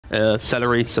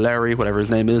Celery, whatever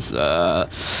his name is. I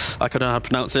don't know how to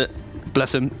pronounce it.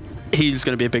 Bless him. He's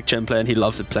going to be a big Chen player, and he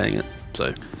loves it playing it.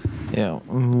 So. Yeah,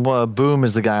 well, Boom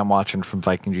is the guy I'm watching from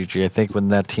Viking GG. I think when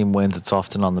that team wins, it's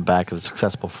often on the back of a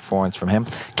successful performance from him.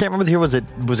 Can't remember the year. Was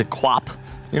it Quap?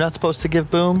 You're not supposed to give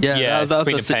Boom? Yeah, that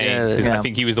was the pain. Yeah. I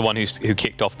think he was the one who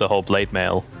kicked off the whole Blade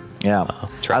Mail. Yeah,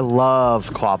 I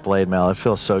love Quap Blade Mail. It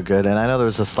feels so good, and I know there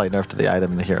was a slight nerf to the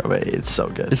item in the hero, but it's so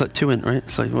good. It's like 2-int, right?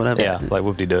 It's like whatever. Yeah, like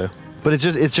whoop-de-doo. But it's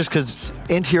just because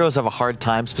int heroes have a hard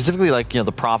time, specifically like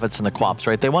the Prophets and the Quaps,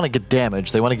 right? They want to get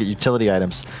damage, they want to get utility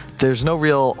items. There's no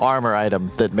real armor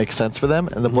item that makes sense for them,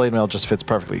 and the Blade Mail just fits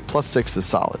perfectly. +6 is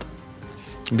solid.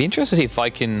 It'd be interesting to see if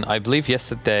Viking. I believe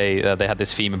yesterday they had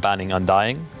this theme of banning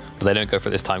Undying, but they don't go for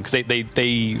it this time because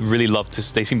they really love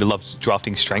to. They seem to love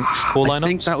drafting strength core lineups. I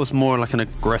think that was more like an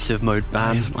aggressive mode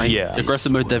ban. Like, yeah,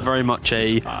 aggressive mode. They're very much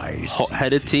a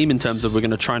hot-headed team in terms of we're going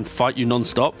to try and fight you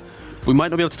non-stop. We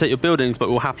might not be able to take your buildings, but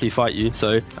we'll happily fight you.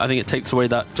 So I think it takes away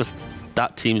that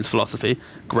team's philosophy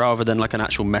rather than like an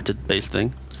actual meta-based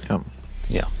thing. Yep.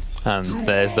 Yeah. And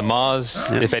there's the Mars.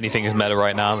 Yeah. If anything is meta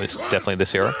right now, it's definitely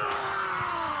this hero.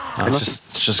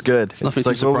 It's just good. It's nothing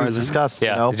like too what we discussed.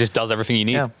 Yeah, it just does everything you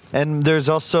need. Yeah. And there's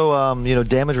also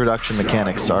damage reduction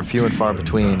mechanics are few and far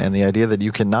between, and the idea that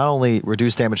you can not only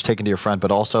reduce damage taken to your front, but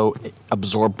also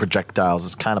absorb projectiles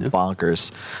is kind of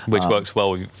bonkers. Which works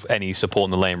well with any support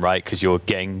in the lane, right? Because you're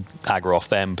getting aggro off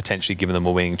them, potentially giving them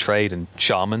a winning trade, and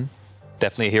Shaman.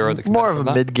 Definitely a hero that can more of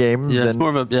a mid game than more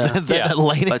of a than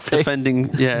laning like defending.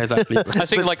 Yeah, exactly. I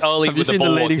think like early with the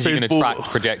ball, because you can attract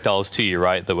projectiles to you,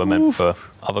 right? That were meant for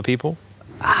other people.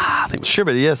 I think sure,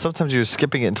 but yeah, sometimes you're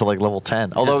skipping it until like level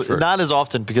 10. Although not as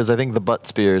often, because I think the butt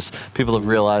spears, people have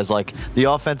realized like the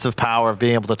offensive power of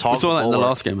being able to toggle. We saw that in the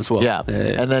last game as well. Yeah,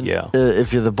 and then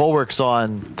if the bulwark's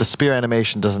on, the spear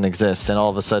animation doesn't exist, and all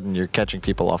of a sudden you're catching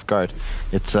people off guard.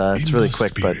 It's really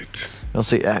quick, but. You'll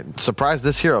see. Surprised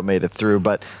this hero made it through,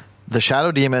 but the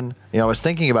Shadow Demon, I was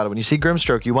thinking about it. When you see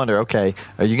Grimstroke, you wonder, okay,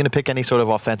 are you going to pick any sort of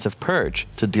offensive purge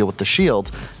to deal with the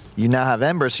shield? You now have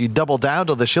Ember, so you double down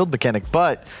to the shield mechanic,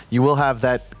 but you will have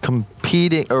that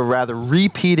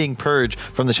repeating purge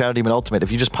from the Shadow Demon ultimate.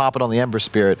 If you just pop it on the Ember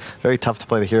Spirit, very tough to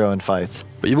play the hero in fights.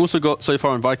 But you've also got, so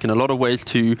far in Viking, a lot of ways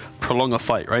to prolong a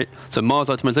fight, right? So Mars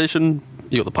itemization,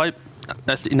 you got the pipe,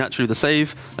 that's naturally the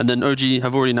save, and then OG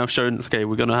have already now shown, okay,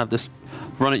 we're going to have this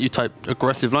run at you type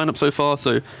aggressive lineup so far.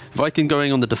 So Viking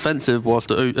going on the defensive whilst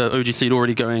the OG seed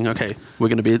already going, okay, we're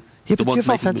going to be but you have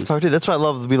offensive power too. That's why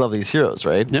we love these heroes,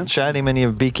 right? Yeah. Shadow Demon, you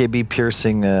have BKB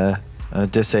piercing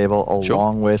disable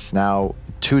along with now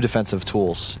 2 defensive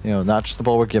tools. Not just the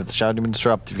bulwark. You have the Shadow Demon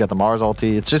disrupt. You've got the Mars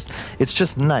ulti. It's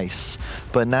just nice.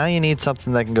 But now you need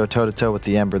something that can go toe to toe with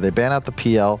the Ember. They ban out the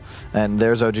PL, and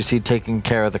there's OGC taking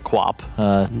care of the Quap,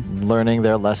 learning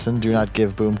their lesson. Do not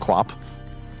give Boom Quap,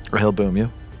 or he'll boom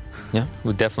you. Yeah,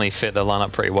 would definitely fit the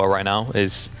lineup pretty well right now.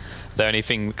 Is there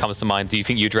anything that comes to mind? Do you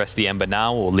think you address the Ember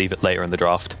now or leave it later in the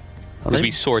draft? Because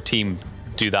we saw a team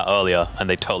do that earlier, and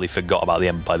they totally forgot about the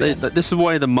Ember by the end. This is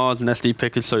why the Mars and SD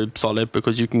pick is so solid,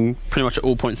 because you can pretty much at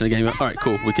all points in the game, all right,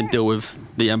 cool, we can deal with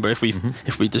the Ember. If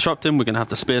we disrupt him, we're going to have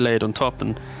the spear laid on top,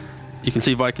 and you can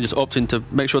see Viking just opting to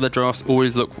make sure their drafts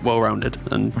always look well-rounded.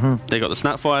 And they got the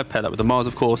Snapfire, paired up with the Mars,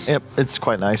 of course. Yep, it's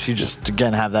quite nice. You just,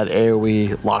 again, have that AoE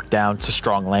lockdown. It's a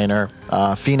strong laner.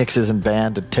 Phoenix isn't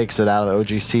banned. It takes it out of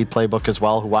the OG Seed playbook as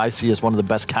well, who I see as one of the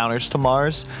best counters to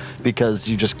Mars, because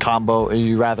you just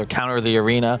you rather counter the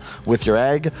arena with your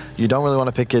egg. You don't really want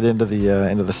to pick it into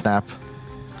the snap.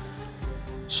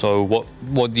 So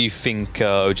what do you think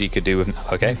OG could do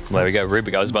with... Okay, there we go.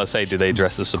 Rubik, I was about to say, do they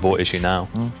address the support issue now?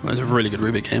 It's a really good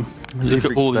Rubik game. Look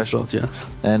at all these spells, yeah.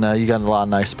 And you got a lot of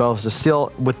nice spells. To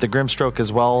steal with the Grimstroke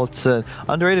as well, it's an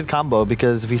underrated combo,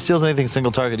 because if he steals anything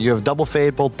single target, you have double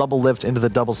Fade, bolt, double lift into the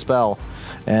double spell.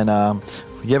 And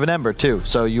you have an Ember too,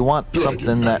 so you want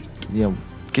something that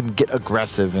can get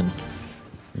aggressive and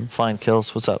find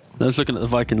kills. What's up? I was looking at the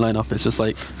Viking lineup. It's just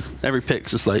like every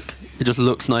pick's just like it just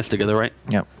looks nice together, right?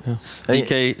 Yep. Yeah.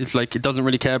 DK is like it doesn't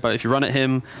really care about if you run at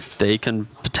him. They can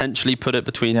potentially put it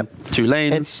between 2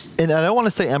 lanes. And I don't want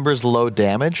to say Ember's low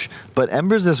damage, but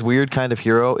Ember's this weird kind of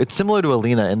hero. It's similar to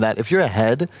Alina in that if you're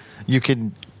ahead, you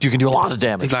can do a lot of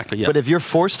damage. Exactly, yeah. But if you're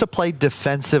forced to play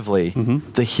defensively,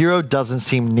 the hero doesn't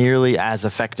seem nearly as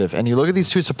effective. And you look at these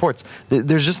 2 supports,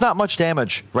 there's just not much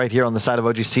damage right here on the side of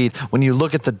OG Seed. When you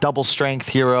look at the double strength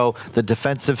hero, the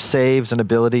defensive saves and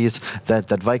abilities that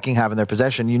Viking have in their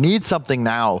possession, you need something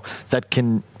now that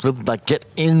can really get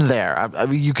in there. I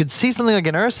mean, you could see something like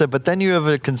an Ursa, but then you have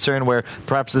a concern where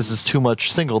perhaps this is too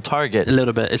much single target. A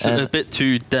little bit. It's a bit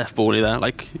too deathbally there.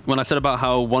 Like when I said about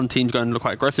how one team's going to look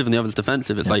quite aggressive and the other's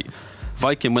defensive, it's like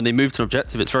Viking, when they move to an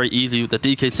objective, it's very easy. The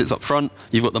DK sits up front.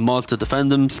 You've got the Mars to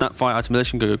defend them. Snapfire,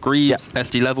 itemization, go Greaves,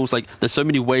 SD levels. Like, there's so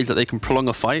many ways that they can prolong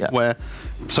a fight where,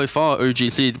 so far, OG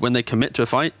Seed, when they commit to a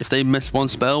fight, if they miss one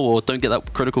spell or don't get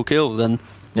that critical kill, then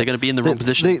they're going to be in the wrong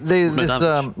position.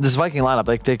 This Viking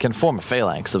lineup, they can form a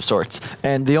phalanx of sorts,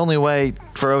 and the only way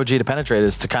for OG to penetrate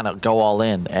is to kind of go all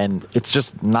in, and it's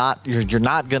just not. You're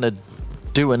not going to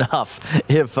do enough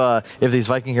if these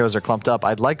Viking heroes are clumped up.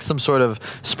 I'd like some sort of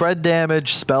spread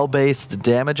damage, spell-based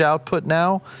damage output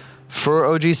now. For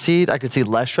OG Seed, I could see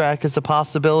Leshrac as a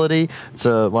possibility. It's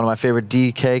one of my favorite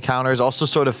DK counters. Also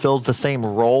sort of fills the same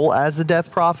role as the Death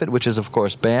Prophet, which is, of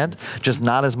course, banned. Just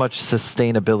not as much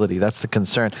sustainability. That's the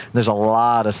concern. There's a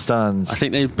lot of stuns. I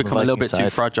think they've become a little bit too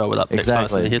fragile with that pick.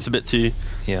 Exactly. It's a bit too...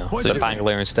 Yeah. So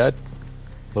Pangolier instead.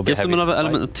 Give them another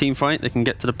element of team fight. They can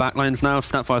get to the back lines now. If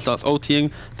Snapfire starts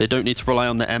ulting, they don't need to rely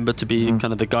on the Ember to be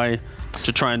kind of the guy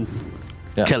to try and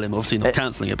kill him. Obviously not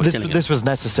cancelling it, but killing it. This was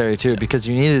necessary too, because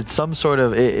you needed some sort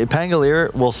of...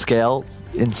 Pangolier will scale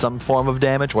in some form of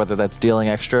damage, whether that's dealing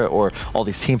extra or all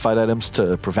these team fight items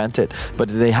to prevent it. But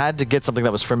they had to get something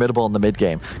that was formidable in the mid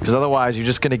game, because otherwise you're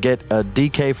just going to get a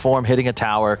DK form hitting a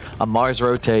tower, a Mars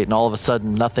rotate, and all of a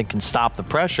sudden nothing can stop the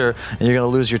pressure, and you're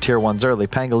going to lose your tier 1s early.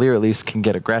 Pangolier at least can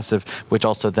get aggressive, which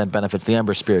also then benefits the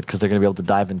Ember Spirit, because they're going to be able to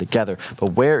dive in together. But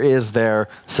where is their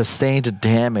sustained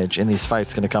damage in these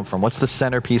fights going to come from? What's the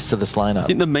centerpiece to this lineup? I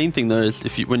think the main thing though is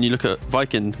when you look at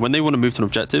Viking, when they want to move to an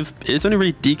objective, it's only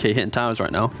really DK hitting towers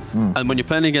right now. And when you're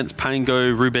playing against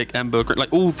Pango, Rubik, Ember,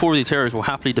 like all 4 of these heroes will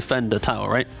happily defend a tower,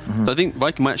 right? So I think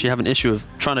Viking might actually have an issue of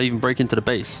trying to even break into the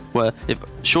base, where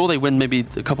sure they win maybe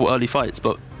a couple early fights,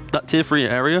 but that tier 3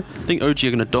 area, I think OG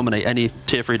are going to dominate any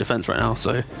tier 3 defense right now.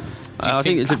 So I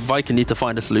think Viking need to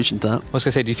find a solution to that. I was going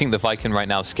to say, do you think the Viking right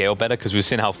now scale better? Because we've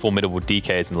seen how formidable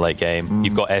DK is in the late game.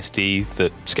 You've got SD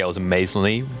that scales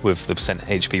amazingly with the %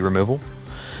 HP removal.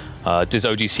 Does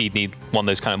OG Seed need one of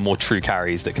those kind of more true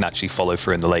carries that can actually follow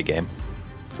through in the late game?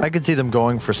 I could see them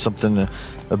going for something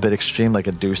a bit extreme, like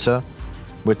a Dusa,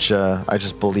 which I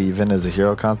just believe in as a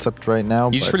hero concept right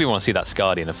now. You just really want to see that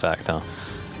Scardian effect, huh?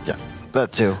 Yeah,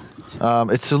 that too.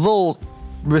 It's a little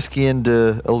risky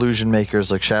into illusion makers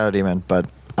like Shadow Demon, but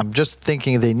I'm just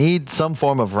thinking they need some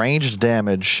form of ranged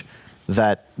damage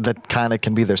that kind of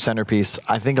can be their centerpiece.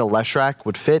 I think a Leshrac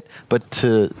would fit, but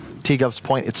to T-Gov's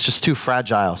point, it's just too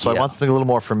fragile. So I want something a little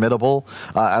more formidable.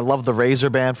 I love the Razor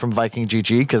Band from Viking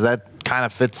GG, because that kind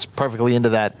of fits perfectly into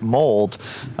that mold.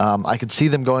 I could see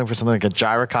them going for something like a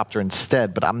Gyrocopter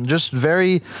instead, but I'm just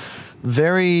very,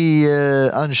 very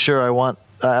unsure. I want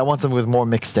something with more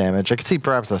mixed damage. I could see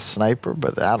perhaps a Sniper,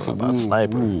 but I don't know about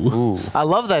Sniper. I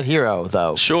love that hero,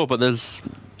 though. Sure, but there's...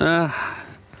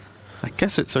 I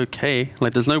guess it's okay.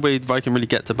 Like, there's no way Viking can really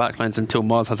get to backlines until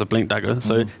Mars has a Blink Dagger.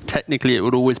 So technically, it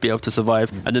would always be able to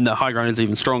survive. And then their high ground is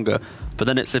even stronger. But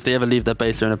then it's if they ever leave their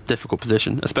base, they're in a difficult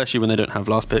position, especially when they don't have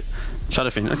last pick.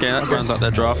 Shadowfiend. Okay, that rounds out their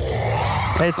draft.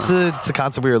 It's the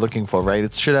concept we were looking for, right?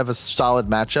 It should have a solid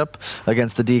matchup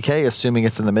against the DK, assuming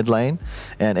it's in the mid lane.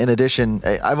 And in addition, we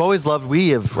have always loved,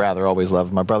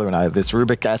 my brother and I, this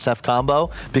Rubik SF combo,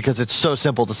 because it's so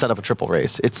simple to set up a triple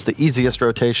race. It's the easiest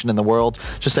rotation in the world.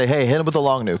 Just say, hey, hit him with the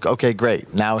long nuke. Okay,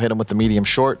 great. Now hit him with the medium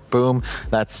short. Boom.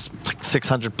 That's like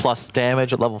 600 plus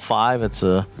damage at level 5. It's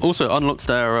also unlocks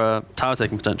their tower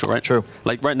taking potential, right? True.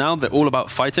 Like right now, they're all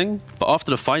about fighting, but after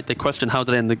the fight, they question how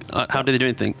do they do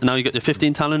anything. And now you got your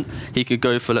 15 talent. He could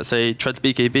go for, let's say, Treads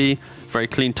BKB. Very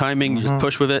clean timing. You just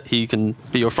push with it. He can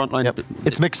be your front line. Yep.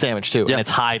 It's mixed damage too, and it's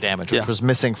high damage, which was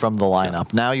missing from the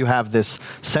lineup. Now you have this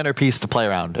centerpiece to play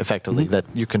around effectively that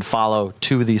you can follow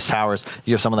to these towers.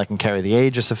 You have someone that can carry the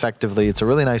Aegis effectively. It's a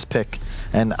really nice pick.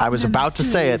 And I was about to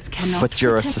say it, but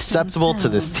you're susceptible to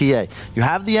this TA. You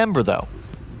have the Ember though.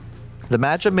 The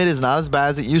matchup mid is not as bad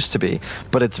as it used to be,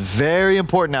 but it's very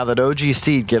important now that OG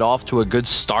Seed get off to a good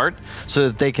start so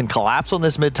that they can collapse on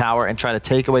this mid tower and try to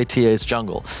take away TA's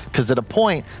jungle. Because at a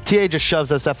point, TA just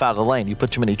shoves SF out of the lane. You put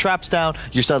too many traps down,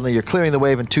 you're clearing the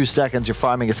wave in 2 seconds, you're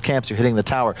farming his camps, you're hitting the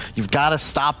tower. You've got to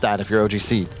stop that if you're OG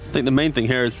Seed. I think the main thing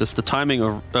here is just the timing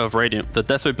of Radiant. The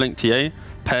Deathwave Blink TA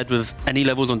paired with any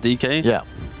levels on DK,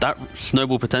 that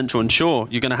snowball potential, and sure,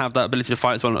 you're going to have that ability to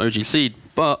fight as well on OG Seed,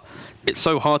 but it's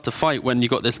so hard to fight when you've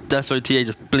got this Deso TA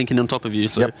just blinking on top of you.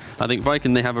 So I think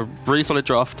Viking, they have a really solid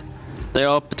draft. They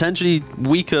are potentially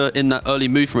weaker in that early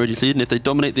move from OG Seed, and if they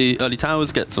dominate the early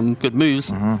towers, get some good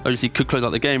moves, OG Seed could close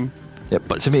out the game.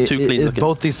 But to me, too clean looking.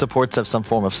 Both these supports have some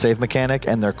form of save mechanic,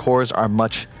 and their cores are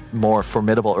much more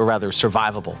formidable, or rather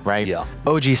survivable, right? Yeah.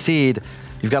 OG Seed,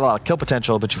 You've got a lot of kill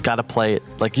potential, but you've got to play it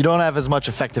like you don't have as much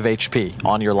effective HP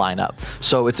on your lineup.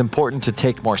 So it's important to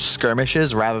take more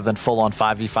skirmishes rather than full-on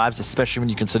 5v5s, especially when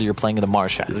you consider you're playing in a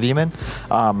Mars Shadow Demon.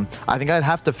 I think I'd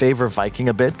have to favor Viking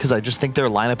a bit because I just think their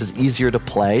lineup is easier to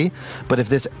play. But if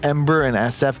this Ember and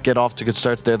SF get off to good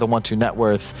starts, they're the 1-2 net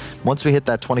worth. Once we hit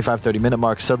that 25-30 minute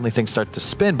mark, suddenly things start to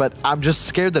spin. But I'm just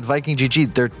scared that Viking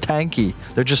GG, they're tanky.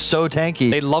 They're just so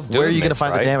tanky. They love doing Where are you going to this,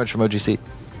 find the damage from OGC?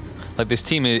 Like this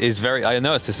team is very, I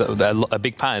noticed this, a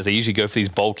big pattern is they usually go for these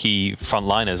bulky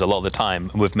frontliners a lot of the time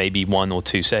with maybe 1 or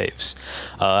 2 saves.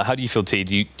 How do you feel,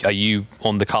 T? Are you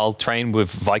on the Carl train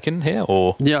with Viking here,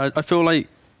 or? Yeah, I feel like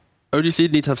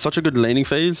OGC need to have such a good laning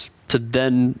phase to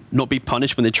then not be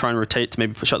punished when they try and rotate to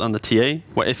maybe shut down the TA.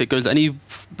 Where if it goes any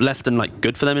less than like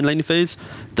good for them in laning phase,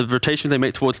 the rotations they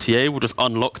make towards TA will just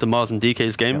unlock the Mars and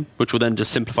DK's game, which will then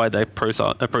just simplify their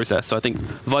process. So I think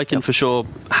Viking for sure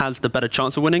has the better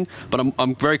chance of winning, but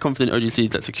I'm very confident in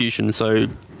OGC's execution. So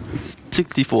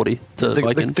 60-40 to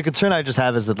Viking. The concern I just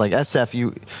have is that like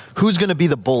SF, who's going to be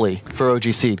the bully for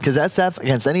OGC? Because SF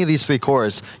against any of these 3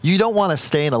 cores, you don't want to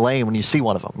stay in a lane when you see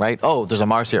one of them, right? Oh, there's a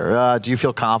Mars here. Do you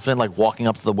feel confident like walking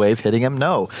up to the wave, hitting him?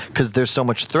 No, because there's so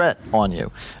much threat on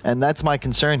you. And that's my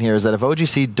concern here is that if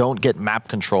OGC don't get map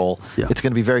control, it's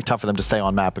going to be very tough for them to stay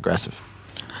on map aggressive.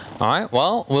 All right,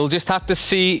 well, we'll just have to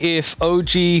see if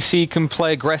OGC can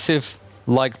play aggressive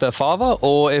like their father,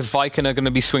 or if Viking are going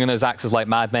to be swinging those axes like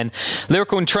madmen.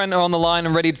 Lyrical and Trent are on the line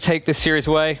and ready to take this series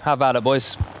away. How about it,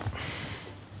 boys?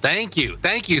 Thank you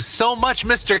so much,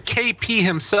 Mr. KP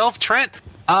himself. Trent,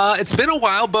 it's been a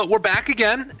while, but we're back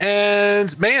again,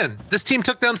 and man, this team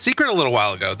took down Secret a little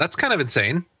while ago. That's kind of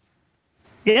insane.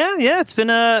 Yeah, it's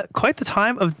been quite the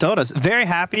time of Dota. Very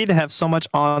happy to have so much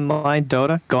online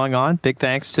Dota going on. Big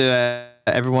thanks to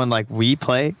everyone like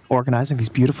WePlay organizing these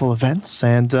beautiful events,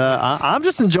 and I'm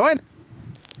just enjoying it.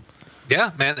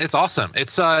 Yeah, man, it's awesome.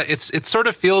 It sort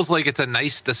of feels like it's a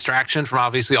nice distraction from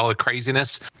obviously all the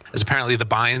craziness, as apparently the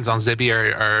buy-ins on Zibby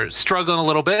are struggling a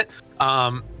little bit.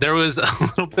 There was a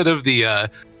little bit of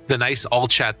the nice all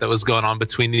chat that was going on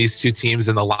between these 2 teams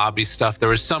in the lobby stuff. There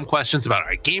was some questions about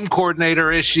our game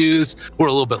coordinator issues. We're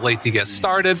a little bit late to get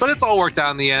started, but it's all worked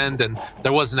out in the end, and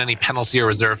there wasn't any penalty or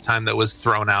reserve time that was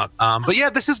thrown out. But yeah,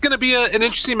 this is going to be an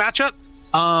interesting matchup.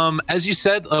 As you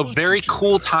said, a very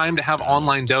cool time to have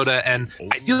online Dota, and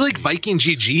I feel like Viking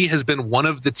GG has been one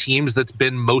of the teams that's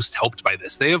been most helped by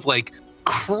this. They have like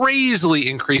crazily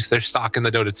increased their stock in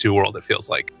the Dota 2 world, it feels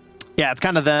like. Yeah, it's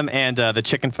kind of them and the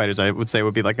Chicken Fighters, I would say,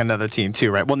 would be like another team too,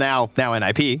 right? Well, now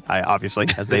NIP, obviously,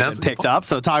 as they've been picked up.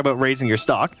 So talk about raising your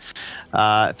stock.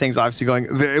 Things obviously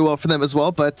going very well for them as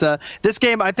well. But this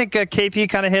game, I think KP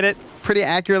kind of hit it pretty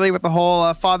accurately with the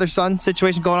whole father-son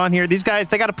situation going on here. These guys,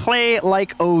 they got to play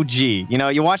like OG. You know,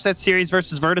 you watch that series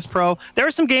versus Virtus.pro. There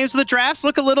were some games where the drafts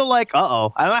look a little like,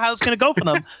 uh-oh, I don't know how it's going to go for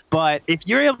them. But if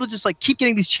you're able to just like keep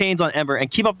getting these chains on Ember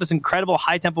and keep up this incredible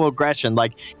high-tempo aggression,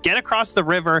 like get across the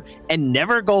river and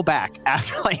never go back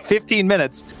after like 15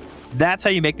 minutes, that's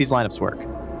how you make these lineups work.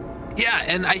 Yeah,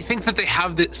 and I think that they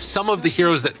have some of the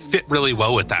heroes that fit really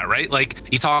well with that, right? Like,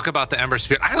 you talk about the Ember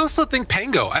Spirit. I also think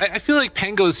Pango. I feel like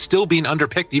Pango is still being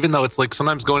underpicked, even though it's like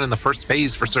sometimes going in the first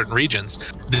phase for certain regions.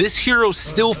 This hero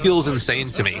still feels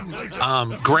insane to me.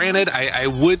 Granted, I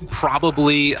would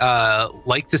probably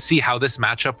like to see how this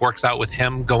matchup works out with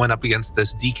him going up against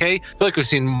this DK. I feel like we've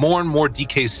seen more and more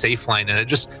DK's safe line, and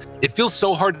it feels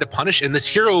so hard to punish. And this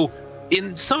hero,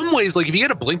 in some ways, like if you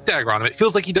get a blink dagger on him, it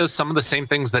feels like he does some of the same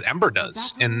things that Ember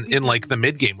does in like the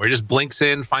mid game, where he just blinks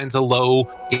in, finds a low,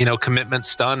 commitment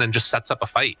stun, and just sets up a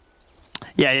fight.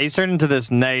 Yeah, he's turned into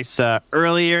this nice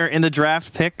earlier in the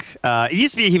draft pick. It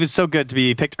used to be he was so good to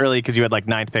be picked early because you had like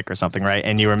 9th pick or something, right?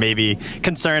 And you were maybe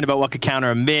concerned about what could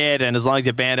counter a mid, and as long as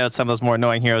you banned out some of those more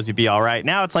annoying heroes, you'd be all right.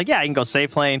 Now it's like, yeah, he can go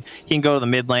safe lane, he can go to the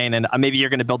mid lane, and maybe you're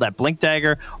going to build that blink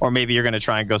dagger, or maybe you're going to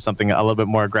try and go something a little bit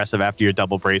more aggressive after your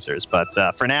double bracers. But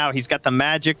for now, he's got the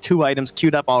magic 2 items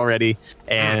queued up already,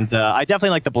 and I definitely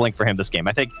like the blink for him this game.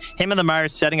 I think him and the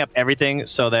Myers setting up everything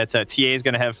so that TA is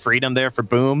going to have freedom there for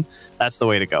boom. That's the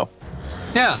way to go.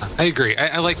 Yeah, I agree.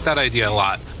 I like that idea a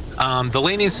lot. The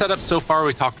laning setup so far,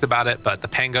 we talked about it, but the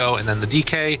Pango and then the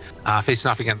DK facing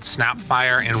off against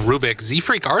Snapfire and Rubik.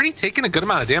 Z-Freak already taking a good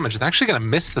amount of damage. They're actually going to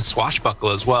miss the Swashbuckle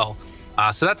as well.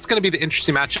 So that's going to be the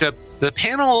interesting matchup. The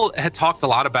panel had talked a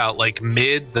lot about like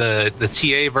mid, the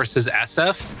TA versus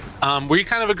SF. Were you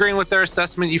kind of agreeing with their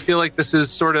assessment? You feel like this is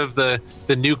sort of the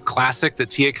new classic that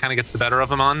TA kind of gets the better of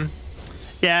them on?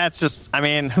 Yeah, it's just, I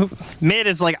mean, mid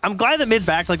is like, I'm glad that mid's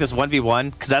back to like this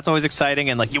 1v1 because that's always exciting.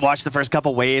 And like you watch the first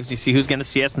couple waves, you see who's getting the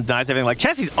CS and denies everything. Like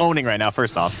Chessie's owning right now,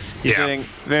 first off. He's doing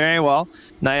very well.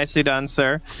 Nicely done,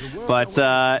 sir. But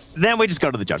then we just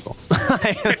go to the jungle.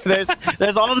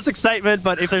 there's all this excitement,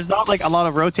 but if there's not like a lot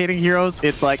of rotating heroes,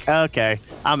 it's like, okay,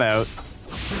 I'm out.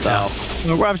 So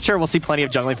I'm sure we'll see plenty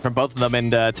of jungling from both of them.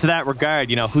 And to that regard,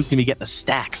 you know, who's going to be getting the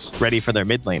stacks ready for their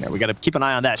mid laner? We got to keep an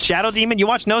eye on that. Shadow Demon, you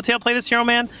watch No Tail play this hero,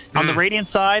 man. On the Radiant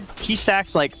side, he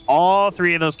stacks like all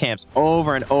 3 of those camps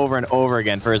over and over and over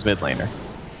again for his mid laner.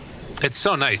 It's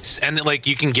so nice, and like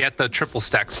you can get the triple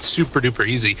stacks super duper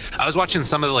easy. I was watching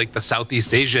some of like the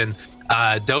Southeast Asian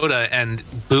Dota, and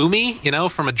Boomy, you know,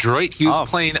 from Adroit, he was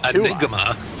playing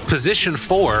Enigma, position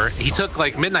 4. He took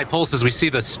like Midnight Pulse, as we see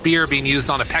the spear being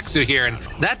used on a Pexu here, and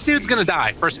that dude's gonna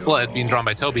die. First blood being drawn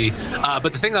by Toby.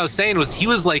 But the thing I was saying was he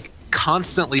was like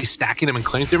constantly stacking him and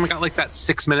clearing through him. We got like that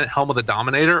 6-minute Helm of the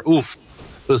Dominator. Oof,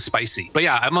 it was spicy. But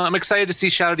yeah, I'm excited to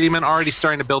see Shadow Demon already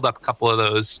starting to build up a couple of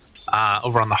those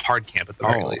over on the hard camp at the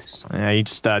very least. Yeah, he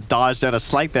just dodged out a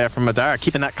slight there from Madara,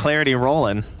 keeping that clarity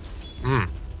rolling.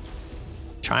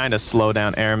 Trying to slow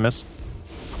down Aramis.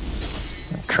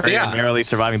 Courier narrowly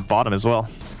surviving bottom as well.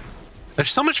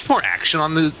 There's so much more action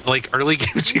on the like early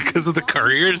games because of the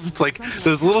couriers. It's like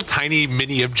those little tiny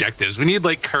mini objectives. We need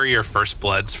like courier first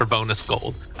bloods for bonus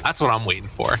gold. That's what I'm waiting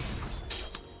for.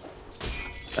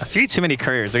 A few too many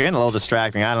couriers. They're getting a little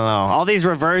distracting. I don't know. All these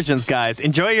reversions, guys.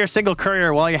 Enjoy your single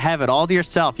courier while you have it all to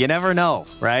yourself. You never know,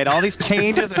 right? All these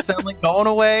changes are suddenly going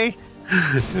away.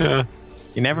 Yeah.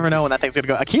 You never know when that thing's going to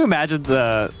go. Can you imagine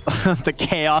the the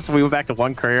chaos if we went back to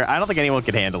one courier? I don't think anyone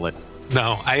could handle it.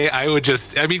 No, I would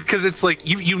just, I mean, because it's like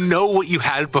you know what you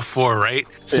had before, right?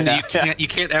 So you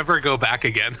can't ever go back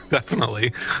again.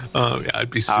 Definitely. Yeah,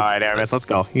 I'd be super. All right, Aramis, let's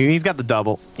go. He's got the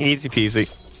double. Easy peasy.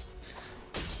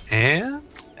 And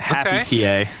happy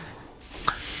PA.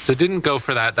 So didn't go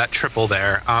for that triple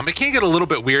there. It can get a little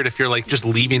bit weird if you're like just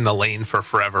leaving the lane for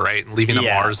forever, right? And leaving a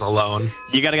Mars alone.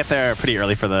 You got to get there pretty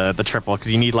early for the triple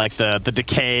because you need like the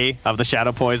decay of the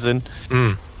shadow poison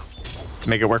to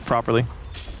make it work properly.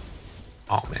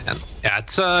 Oh man,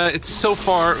 yeah, it's so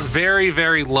far very,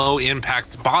 very low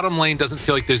impact. Bottom lane doesn't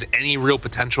feel like there's any real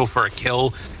potential for a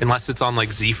kill unless it's on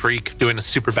like Z-Freak doing a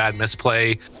super bad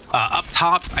misplay. Up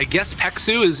top, I guess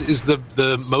Pexu is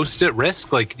the most at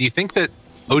risk. Like, do you think that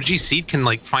OG Seed can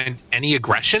like find any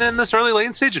aggression in this early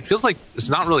lane stage? It feels like it's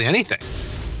not really anything.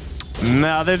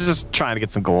 No, they're just trying to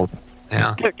get some gold.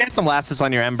 Yeah, get some lasts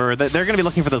on your Ember. They're going to be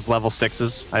looking for those level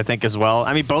 6s, I think, as well.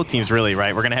 I mean, both teams really,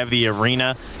 right? We're going to have the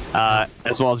arena,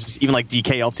 as well as just even like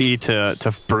DK ulti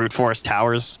to brute force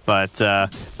towers. But we're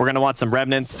going to want some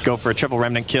remnants, go for a triple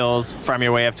remnant kills, farm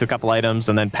your way up to a couple items,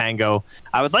 and then Pango.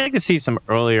 I would like to see some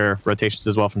earlier rotations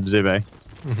as well from Zube.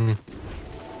 What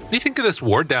do you think of this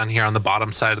ward down here on the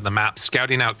bottom side of the map,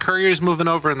 scouting out couriers moving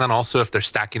over, and then also if they're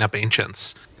stacking up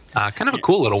ancients? Kind of a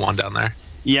cool little one down there.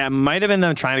 Yeah, it might have been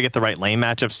them trying to get the right lane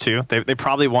matchups too. They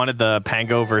probably wanted the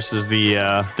Pango versus the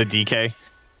DK,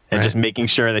 and just making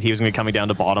sure that he was going to be coming down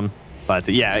to bottom. But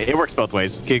yeah, it works both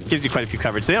ways. It gives you quite a few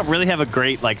coverage. They don't really have a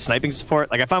great like sniping support.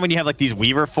 Like I find when you have like these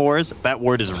Weaver 4s, that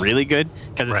ward is really good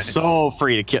because it's so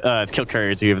free to kill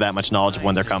couriers. You have that much knowledge of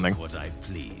when they're coming.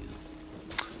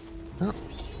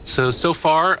 So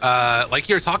far, like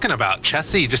you were talking about,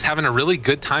 Chessie just having a really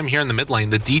good time here in the mid lane.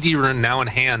 The DD rune now in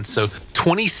hand, so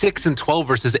 26-12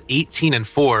 versus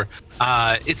 18-4.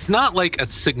 It's not like a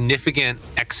significant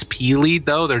XP lead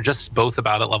though. They're just both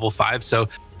about at level 5. So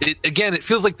it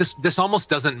feels like this almost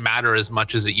doesn't matter as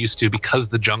much as it used to because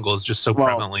the jungle is just so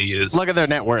prevalently used. Look at their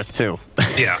net worth too.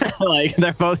 Yeah, like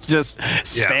they're both just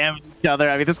spamming each other.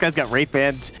 I mean, this guy's got Wraith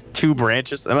Band 2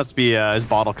 branches. That must be his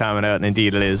bottle coming out, and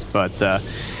indeed it is. But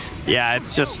yeah,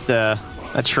 it's just a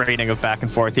trading of back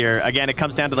and forth here. Again, it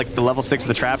comes down to like the level 6 of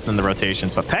the traps and the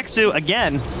rotations. But Pexu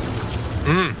again.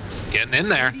 Getting in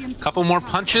there. Couple more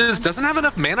punches. Doesn't have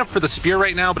enough mana for the spear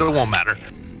right now, but it won't matter.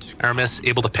 Aramis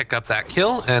able to pick up that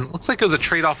kill, and looks like it was a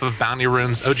trade-off of bounty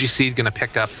runes. OG Seed going to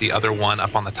pick up the other one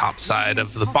up on the top side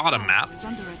of the bottom map,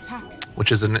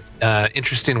 which is an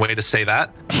interesting way to say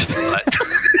that. But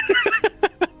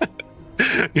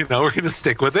you know, we're going to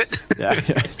stick with it. Yeah.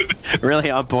 Really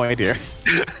on point here.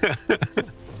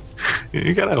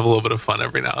 You gotta have a little bit of fun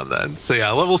every now and then. So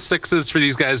yeah, level 6s for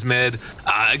these guys mid.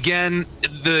 Again,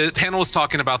 the panel was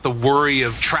talking about the worry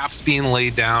of traps being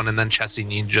laid down and then Chessie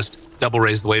need to just double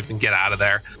raise the wave and get out of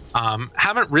there.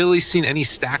 Haven't really seen any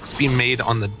stacks being made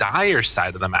on the Dire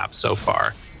side of the map so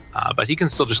far, but he can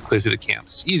still just clear through the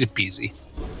camps. Easy peasy.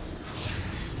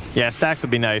 Yeah, stacks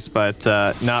would be nice, but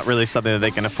not really something that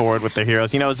they can afford with their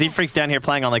heroes. You know, Z-Freak's down here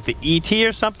playing on like the ET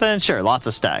or something. Sure, lots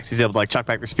of stacks. He's able to like chuck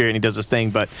back the Spirit and he does his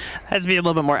thing, but has to be a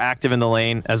little bit more active in the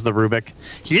lane as the Rubik.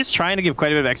 He is trying to give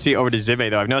quite a bit of XP over to Zibe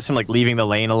though. I've noticed him like leaving the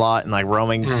lane a lot and like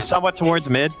roaming somewhat towards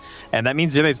mid, and that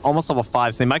means Zibe's almost level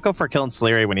 5, so they might go for a kill in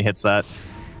Solari when he hits that.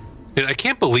 Dude, I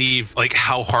can't believe like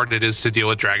how hard it is to deal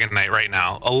with Dragon Knight right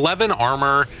now. 11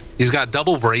 armor. He's got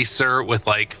double bracer with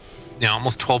like, you know,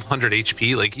 almost 1200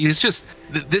 HP. Like he's just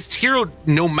this hero,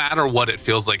 no matter what it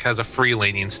feels like, has a free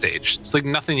laning stage. It's like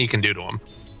nothing you can do to him.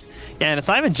 Yeah, and it's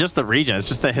not even just the regen. It's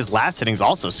just that his last hitting is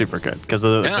also super good because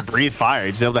of the breathe fire.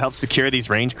 He's able to help secure these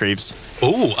range creeps.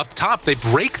 Oh, up top, they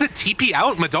break the TP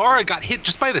out. Madara got hit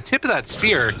just by the tip of that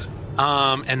spear.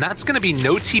 And that's going to be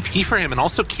no TP for him and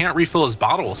also can't refill his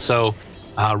bottle. So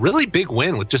really big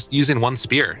win with just using one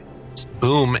spear.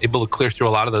 Boom, able to clear through a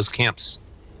lot of those camps.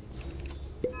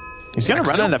 He's going to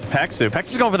run into Pexu.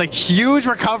 Pexu's going for the huge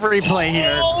recovery play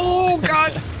here. Oh,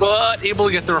 God. But able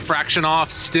to get the refraction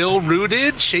off. Still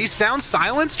rooted. Chase down.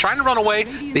 Silence. Trying to run away.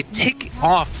 They take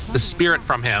off the spirit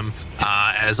from him.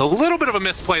 As a little bit of a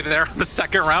misplay there on the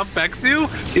second round. Pexu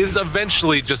is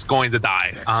eventually just going to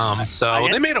die. So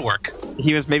they made it work.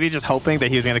 He was maybe just hoping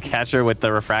that he was going to catch her with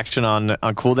the refraction on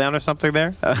cooldown or something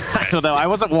there. I don't know. I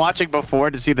wasn't watching before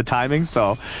to see the timing,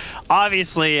 so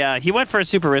obviously he went for a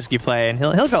super risky play, and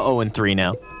he'll go 0-3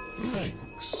 now.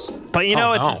 But you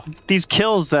know, these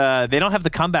kills, they don't have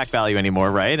the comeback value anymore,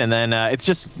 right? And then it's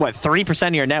just, what, 3%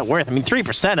 of your net worth? I mean,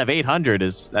 3% of 800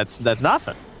 that's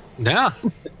nothing. Yeah.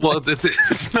 Well,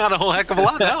 it's not a whole heck of a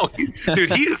lot now.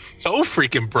 Dude, he is so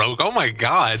freaking broke. Oh, my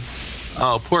God.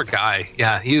 Oh, poor guy.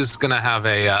 Yeah, he's going to have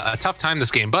a tough time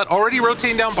this game, but already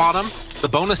rotating down bottom. The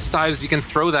bonus side is you can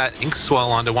throw that ink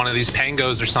swell onto one of these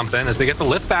pangos or something as they get the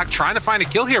lift back, trying to find a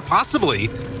kill here, possibly.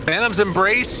 Phantom's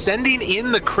Embrace sending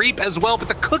in the creep as well, but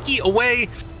the cookie away.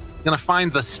 Going to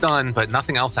find the stun, but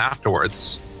nothing else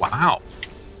afterwards. Wow.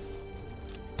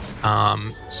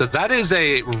 So that is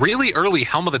a really early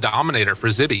Helm of the Dominator for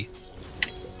Zibby.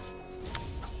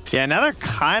 Yeah, now they're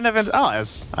kind of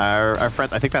as our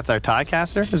friend, I think that's our tie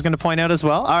caster, is going to point out as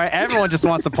well. All right, everyone just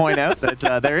wants to point out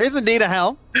that there is indeed a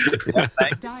Helm.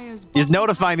 He's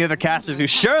notifying the other casters who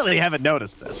surely haven't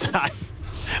noticed this. I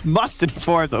must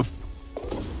inform them.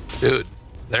 Dude,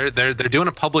 they're doing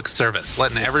a public service,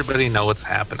 letting everybody know what's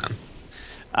happening.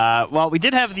 Well, we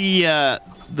did have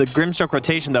the Grimstroke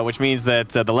rotation, though, which means that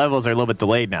the levels are a little bit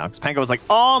delayed now. Because Pango was like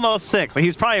almost 6. Like, he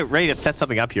was probably ready to set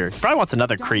something up here. He probably wants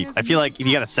another creep. I feel like if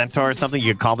you got a Centaur or something,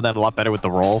 you could combo that a lot better with the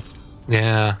roll.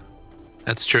 Yeah,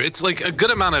 that's true. It's like a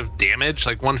good amount of damage.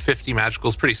 Like 150 magical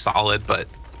is pretty solid, but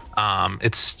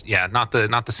it's not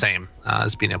the same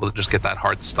as being able to just get that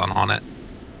hard stun on it.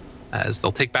 As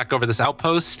they'll take back over this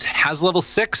outpost. Has level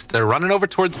 6. They're running over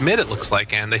towards mid, it looks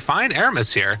like, and they find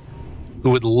Aramis here, who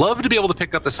would love to be able to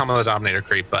pick up the Helm of the Dominator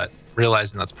creep, but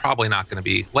realizing that's probably not going to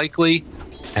be likely.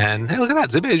 And hey, look at that.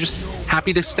 Zibe is just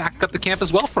happy to stack up the camp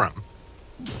as well for him.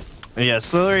 Yeah,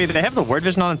 Solari, they have the word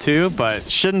vision on him too,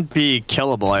 but shouldn't be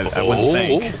killable, I wouldn't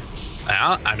think.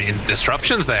 Yeah, I mean,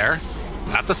 disruption's there.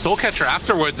 Got the Soul Catcher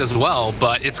afterwards as well,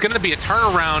 but it's going to be a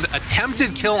turnaround,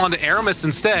 attempted kill onto Aramis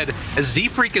instead, as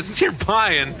Z-Freak is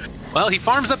nearby, and, well, he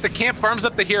farms up the camp, farms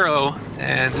up the hero,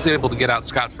 and is able to get out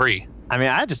scot-free. I mean,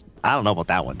 I don't know about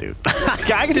that one, dude.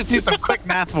 I can just do some quick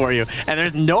math for you, and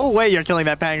there's no way you're killing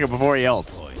that Pango before he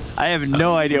ults. I have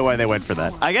no idea why they went for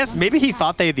that. I guess maybe he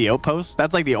thought they had the outpost.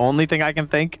 That's like the only thing I can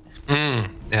think.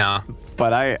 Yeah.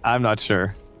 But I'm not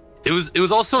sure. It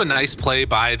was also a nice play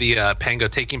by the Pango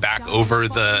taking back over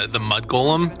the Mud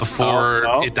Golem before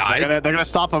it died. They're gonna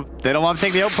stop him. They don't want to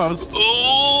take the outpost.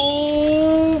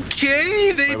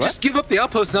 Okay, they just give up the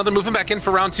outpost. Now they're moving back in for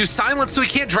round 2. Silence, so he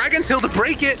can't Dragon Tail to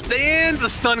break it. And the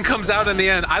stun comes out in the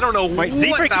end. I don't know what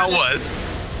that was.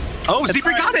 Oh,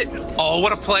 Z-Freak got it. Oh,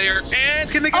 what a player. And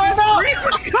can they get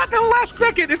it? Not the last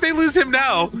second if they lose him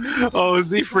now. Oh,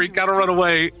 Z-Freak got to run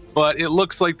away. But it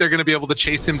looks like they're going to be able to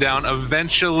chase him down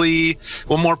eventually.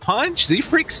 One more punch.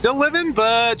 Z-Freak still living,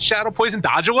 but Shadow Poison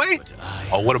dodge away.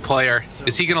 Oh, what a player.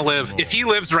 Is he going to live? If he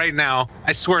lives right now,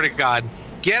 I swear to God,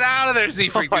 get out of there,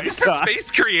 Z-Freak. This is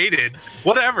space created.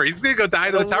 Whatever. He's going to go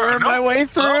die to the tower. My way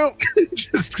through.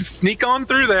 Just sneak on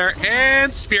through there,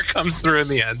 and Spear comes through in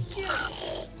the end.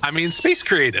 I mean, space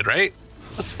created, right?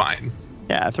 That's fine.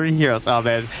 Yeah, 3 heroes. Oh,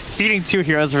 man. Feeding 2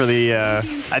 heroes for the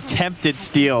attempted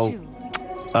steal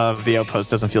of the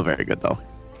outpost doesn't feel very good, though.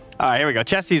 All right, here we go.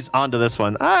 Chessie's onto this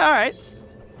one. All right.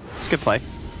 It's a good play.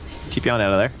 Keep you on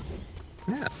out of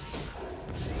there. Yeah.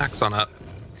 Max on up.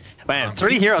 Man,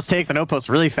 3 heroes takes an outpost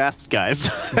really fast,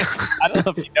 guys. I don't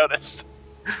know if you noticed.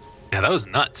 Yeah, that was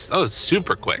nuts. That was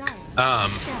super quick.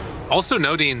 Also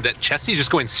noting that Chessie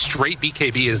just going straight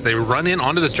BKB as they run in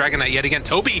onto this Dragon Knight yet again.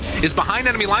 Toby is behind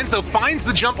enemy lines, though, finds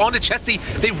the jump onto Chessie.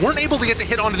 They weren't able to get the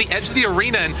hit onto the edge of the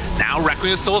arena, and now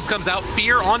Requiem of Souls comes out.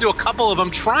 Fear onto a couple of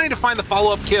them, trying to find the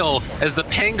follow-up kill as the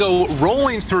Pango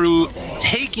rolling through,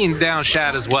 taking down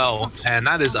Shad as well. And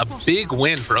that is a big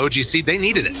win for OGC. They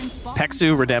needed it.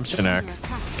 Pexu Redemption Arc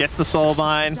gets the soul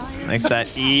mine, makes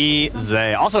that easy.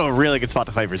 Also a really good spot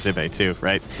to fight for Zibe too,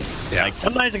 right? Yeah. Like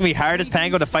sometimes it can be hard as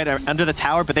Pango to fight under the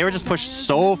tower, but they were just pushed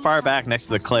so far back next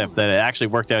to the cliff that it actually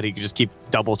worked out. He could just keep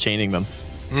double chaining them.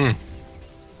 Yeah,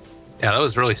 that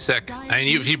was really sick. I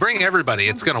mean, if you bring everybody,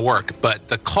 it's going to work, but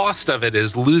the cost of it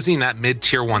is losing that mid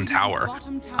tier 1 tower.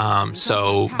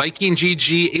 So Viking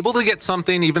GG able to get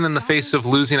something even in the face of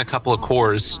losing a couple of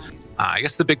cores. I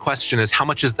guess the big question is how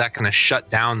much is that going to shut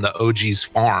down the OG's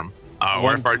farm?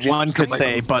 One could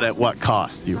say, but at what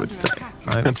cost, you would say.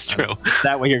 Right? That's true. Is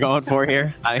that what you're going for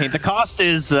here? I mean, the cost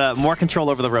is more control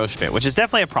over the Roche bit, which is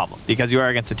definitely a problem because you are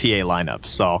against a TA lineup.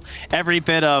 So every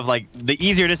bit of, like, the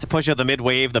easier it is to push out the mid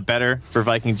wave, the better for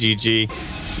Viking GG.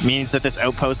 Means that this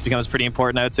outpost becomes pretty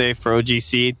important, I would say, for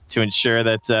OGC to ensure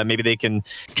that maybe they can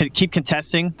keep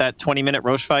contesting that 20-minute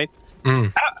Roche fight.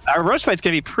 Our Roche fight's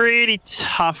going to be pretty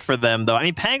tough for them, though. I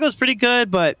mean, Pango's pretty good,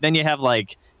 but then you have,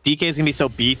 like, DK is going to be so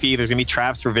beefy. There's going to be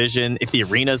traps for vision. If the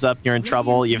arena's up, you're in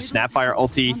trouble. You have Snapfire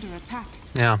ulti.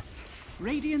 Yeah.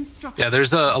 Yeah,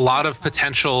 there's a lot of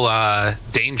potential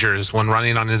dangers when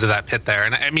running on into that pit there.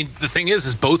 And I mean, the thing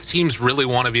is both teams really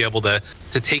want to be able to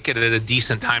take it at a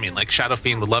decent timing. Like Shadow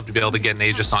Fiend would love to be able to get an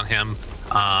Aegis on him.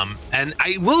 And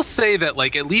I will say that,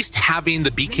 like, at least having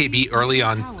the BKB early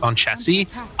on Chessie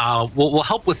will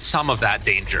help with some of that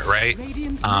danger, right?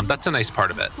 That's a nice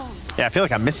part of it. Yeah, I feel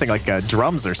like I'm missing like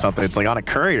drums or something. It's like on a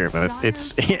courier, but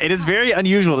it is very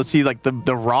unusual to see like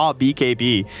the raw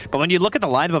BKB. But when you look at the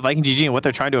lineup of Viking GG and what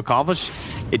they're trying to accomplish,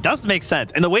 it does make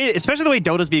sense. And the way, especially the way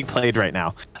Dota's being played right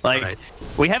now, like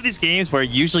we have these games where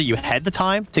usually you had the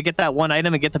time to get that one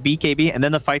item and get the BKB, and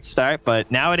then the fights start. But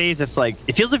nowadays it's like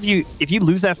it feels if you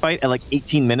lose that fight at like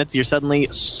 18 minutes, you're suddenly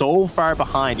so far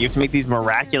behind. You have to make these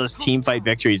miraculous team fight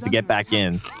victories to get back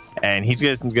in. And he's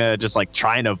gonna just like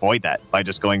try and avoid that by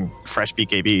just going fresh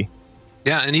BKB.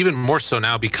 Yeah, and even more so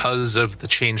now because of the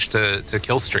change to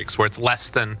kill streaks, where it's less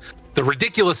than the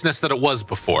ridiculousness that it was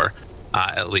before,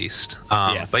 at least.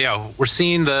 But yeah, we're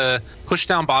seeing the push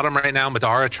down bottom right now.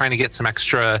 Madara trying to get some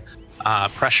extra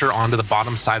pressure onto the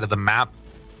bottom side of the map.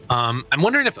 I'm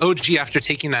wondering if OG, after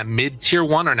taking that mid tier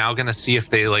 1, are now going to see if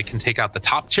they like can take out the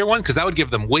top tier 1, because that would give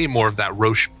them way more of that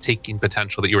Roche taking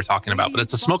potential that you were talking about. But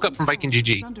it's a smoke up from Viking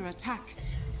GG.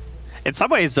 In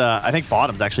some ways, I think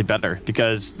bottom's actually better,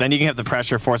 because then you can have the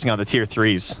pressure forcing on the tier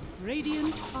 3s.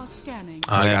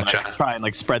 Gotcha. Like, try and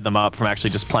like spread them up from actually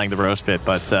just playing the Roche bit,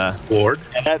 but Ward.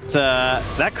 And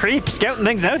that creep scouting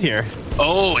things out here.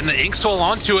 Oh, and the ink swell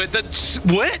onto it. What?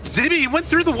 Zibby went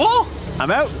through the wall.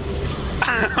 I'm out.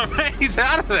 Alright, he's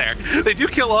out of there. They do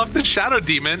kill off the Shadow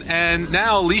Demon, and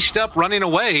now leashed up, running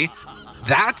away.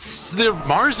 That's the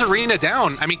Mars Arena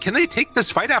down. I mean, can they take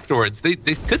this fight afterwards? They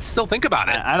could still think about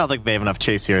it. I don't think they have enough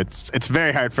chase here. It's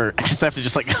very hard for SF to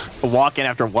just like walk in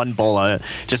after one bola.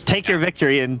 Just take your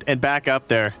victory and back up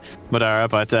there, Madara.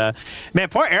 But man,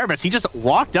 poor Aramis, he just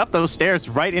walked up those stairs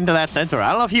right into that centaur.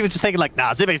 I don't know if he was just thinking like,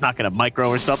 nah, Zibe's not gonna micro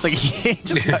or something. He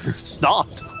just got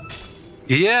stopped.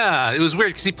 Yeah, it was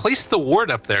weird because he placed the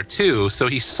ward up there too, so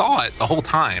he saw it the whole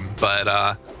time.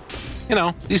 But you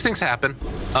know, these things happen.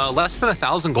 Less than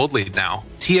 1,000 gold lead now.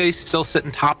 TA still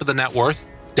sitting top of the net worth.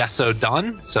 Deso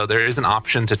done, so there is an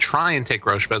option to try and take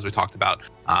Roche, as we talked about.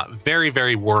 Very,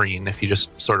 very worrying if you just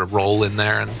sort of roll in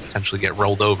there and potentially get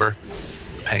rolled over.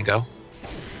 Pango.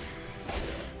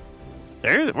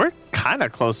 We're kind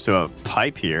of close to a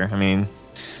pipe here. I mean,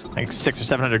 like 600 or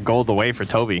 700 gold away for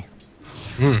Toby.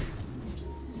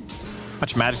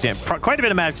 Much magic damage, quite a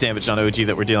bit of magic damage on OG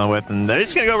that we're dealing with, and they're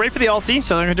just gonna go right for the ulti.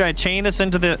 So they're gonna try and chain this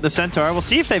into the centaur. We'll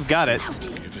see if they've got it.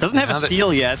 Doesn't have a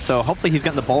steal yet, so hopefully he's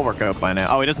gotten the bulwark out by now.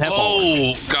 Oh, he doesn't have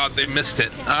bulwark. Oh god, they missed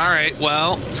it. All right,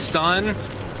 well, stun,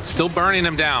 still burning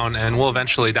him down, and will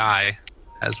eventually die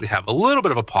as we have a little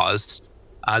bit of a pause.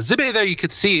 Zibe there, you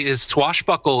could see, is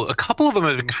swashbuckle. A couple of them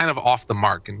have been kind of off the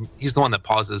mark, and he's the one that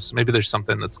pauses. Maybe there's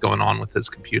something that's going on with his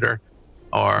computer.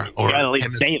 Or yeah, at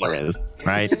least Sailor is,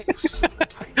 right?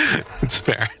 It's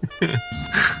fair.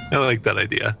 I like that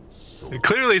idea.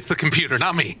 Clearly it's the computer,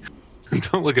 not me.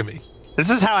 Don't look at me. This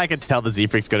is how I can tell the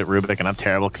Z-Freak's good at Rubik and I'm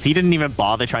terrible, because he didn't even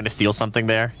bother trying to steal something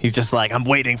there. He's just like, I'm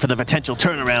waiting for the potential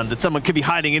turnaround that someone could be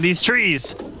hiding in these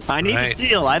trees. I need to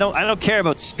steal. I don't care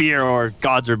about Spear or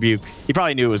God's Rebuke. He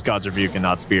probably knew it was God's Rebuke and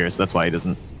not Spear, so that's why he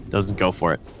doesn't go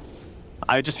for it.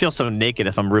 I just feel so naked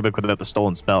if I'm Rubik without the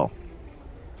stolen spell.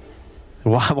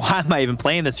 Why am I even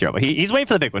playing this hero? He's waiting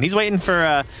for the big one. He's waiting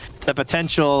for the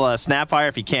potential Snapfire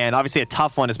if he can. Obviously a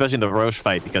tough one, especially in the Roche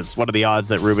fight, because what are the odds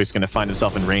that Rubik's going to find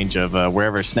himself in range of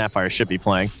wherever Snapfire should be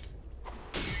playing?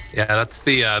 Yeah, that's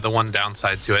the one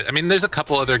downside to it. I mean, there's a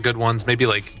couple other good ones, maybe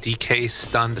like DK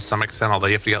stun to some extent, although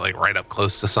you have to get like right up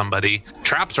close to somebody.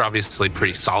 Traps are obviously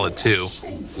pretty solid too.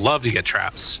 Love to get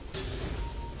traps.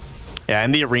 Yeah,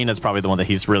 and the arena is probably the one that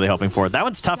he's really hoping for. That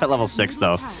one's tough at level 6,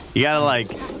 though. You gotta like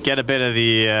get a bit of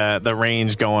the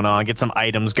range going on, get some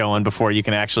items going before you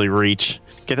can actually reach.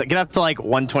 Get up to like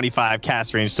 125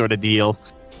 cast range sort of deal.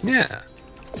 Yeah.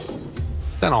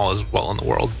 Then all is well in the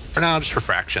world. For now, just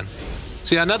refraction.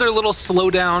 So yeah, another little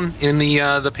slowdown in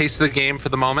the pace of the game for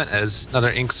the moment, as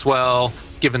another Inkswell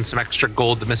given some extra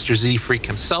gold to Mr. Z Freak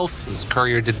himself, whose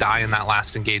courier did die in that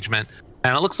last engagement.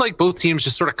 And it looks like both teams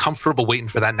just sort of comfortable waiting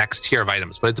for that next tier of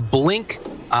items. But it's Blink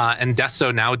and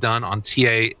Deso now done on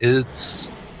TA.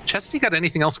 It's Chesty got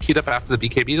anything else queued up after the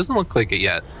BKB? Doesn't look like it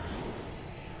yet.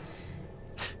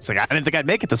 It's like, I didn't think I'd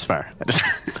make it this far.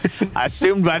 I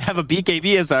assumed I'd have a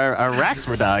BKB as our racks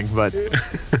were dying, but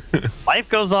life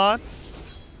goes on.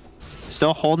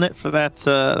 Still holding it for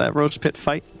that Roach Pit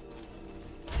fight.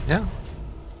 Yeah.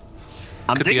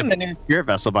 I'm digging the new Spirit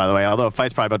Vessel, by the way, although a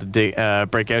fight's probably about to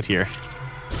break out here.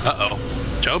 Uh-oh.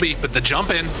 Joby, but the jump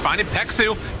in, finding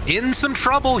Pexu in some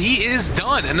trouble. He is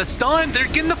done. And the stun, they're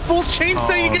getting the full chain,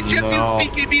 so you get just use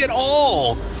BKB at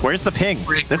all. Where's the ping?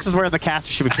 This is where the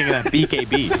caster should be pinging that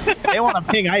BKB. They want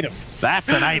to ping items. That's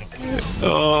an item.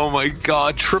 Oh my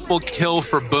god, triple kill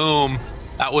for Boom.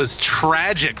 That was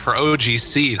tragic for OG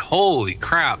Seed. Holy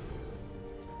crap.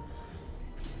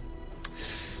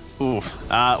 Oof.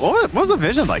 What was the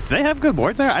vision like? Did they have good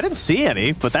wards there? I didn't see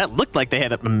any, but that looked like they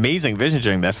had amazing vision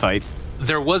during that fight.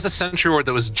 There was a sentry ward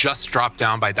that was just dropped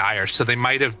down by Dire, so they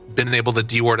might have been able to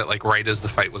deward it like right as the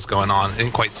fight was going on.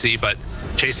 Didn't quite see, but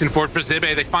chasing forward for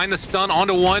Zibe. They find the stun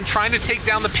onto one, trying to take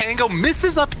down the Pango,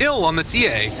 misses uphill on the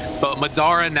TA, but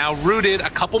Madara now rooted. A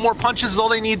couple more punches is all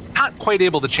they need. Not quite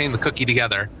able to chain the cookie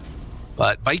together,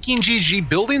 but Viking GG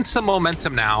building some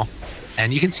momentum now.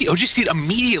 And you can see OG Seed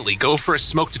immediately go for a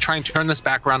smoke to try and turn this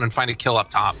back around and find a kill up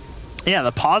top. Yeah,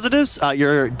 the positives,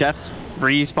 your death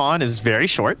respawn is very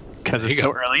short because it's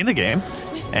so early in the game.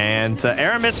 And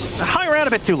Aramis hung around a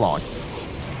bit too long.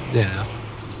 Yeah.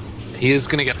 He is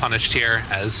going to get punished here,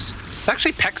 as it's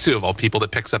actually Pexu of all people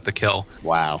that picks up the kill.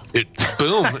 Wow. Dude,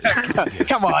 Boom.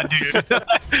 Come on, dude.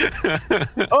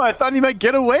 Oh, I thought he might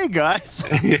get away, guys.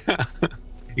 Yeah.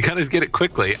 You gotta get it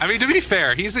quickly. I mean, to be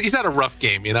fair, he's had a rough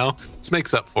game, you know? This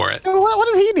makes up for it. What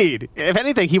does he need? If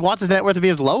anything, he wants his net worth to be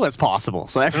as low as possible.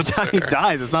 So every time he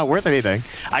dies, it's not worth anything.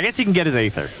 I guess he can get his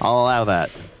Aether. I'll allow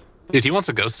that. Dude, he wants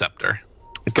a Ghost Scepter.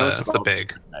 That's the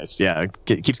big. Nice, yeah.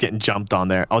 Keeps getting jumped on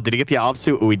there. Oh, did he get the Obs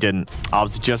too? Oh, he didn't.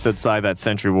 Obs just outside that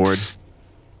sentry ward.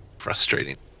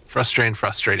 Frustrating.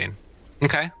 Frustrating.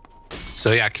 Okay.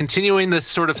 So yeah, continuing this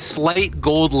sort of slight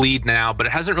gold lead now, but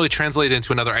it hasn't really translated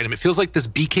into another item. It feels like this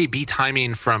BKB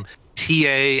timing from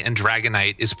TA and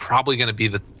Dragonite is probably going to be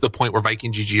the point where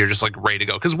Viking GG are just like ready to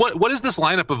go. Because what does this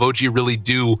lineup of OG really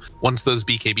do once those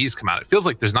BKBs come out? It feels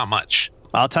like there's not much.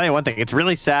 I'll tell you one thing. It's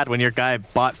really sad when your guy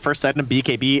bought first item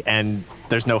BKB and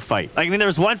there's no fight. Like, I mean, there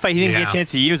was one fight, he didn't get a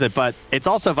chance to use it, but it's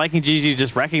also Viking GG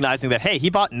just recognizing that, hey, he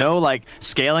bought no like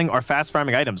scaling or fast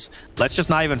farming items. Let's just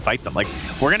not even fight them. Like,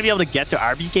 we're going to be able to get to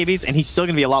our BKBs and he's still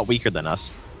going to be a lot weaker than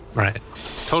us. Right.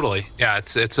 Totally. Yeah,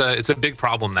 it's a big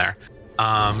problem there.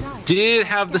 Did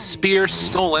have the spear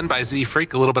stolen by Z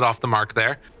Freak, a little bit off the mark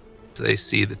there. So they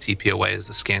see the TP away as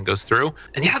the scan goes through.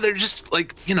 And yeah, they're just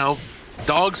like, you know,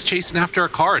 dogs chasing after a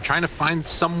car, trying to find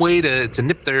some way to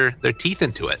nip their teeth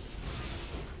into it.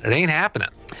 It ain't happening.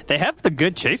 They have the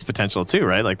good chase potential too,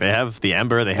 right? Like they have the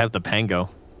Ember, they have the Pango.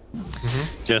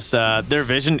 Just their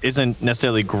vision isn't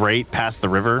necessarily great past the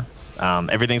river.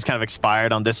 Everything's kind of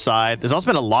expired on this side. There's also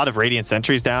been a lot of Radiant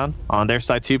sentries down on their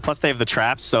side too. Plus they have the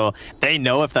traps, so they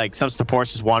know if like some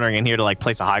support's just wandering in here to like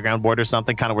place a high ground board or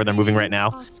something, kind of where they're moving right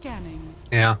now.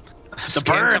 Yeah. The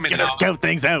bird's gonna scout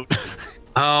things out.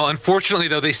 Oh, unfortunately,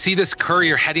 though, they see this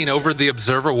courier heading over the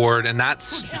observer ward, and that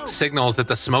signals that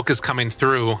the smoke is coming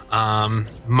through.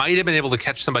 Might have been able to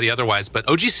catch somebody otherwise, but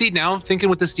OGC now thinking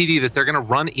with this DD that they're going to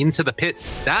run into the pit.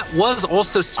 That was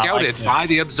also scouted by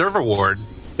the observer ward.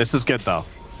 This is good, though,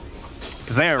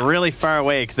 because they are really far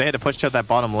away because they had to push out that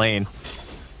bottom lane.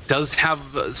 Does have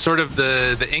sort of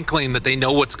the inkling that they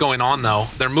know what's going on, though.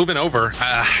 They're moving over.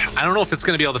 I don't know if it's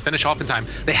going to be able to finish off in time.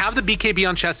 They have the BKB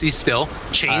on Chessie still.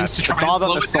 Chains to try and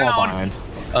slow it down.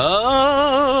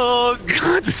 Oh,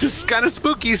 God, this is kind of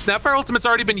spooky. Snapfire Ultimate's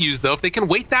already been used, though. If they can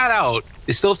wait that out,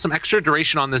 they still have some extra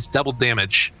duration on this double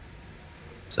damage.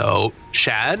 So,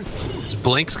 Shad, his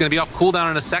Blink's going to be off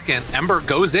cooldown in a second. Ember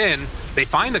goes in. They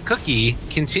find the cookie,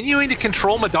 continuing to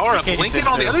control Madara. Blinking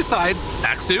on the other side.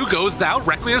 Axu goes out.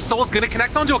 Requiem Soul's going to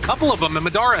connect onto a couple of them. And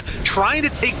Madara trying to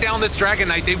take down this Dragon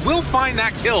Knight. They will find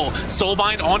that kill.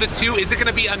 Soulbind onto 2. Is it going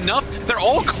to be enough? They're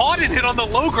all caught in it on the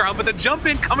low ground, but the jump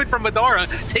in coming from Madara,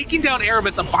 taking down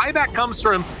Aramis. A buyback comes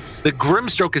from the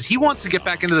Grimstroke because he wants to get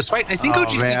back into this fight. I think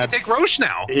OGC can take Roche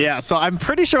now. Yeah, so I'm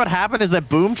pretty sure what happened is that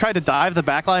Boom tried to dive the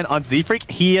backline on Z-Freak.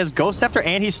 He has Ghost Scepter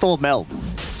and he stole Meld.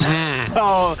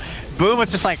 So Boom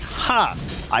was just like,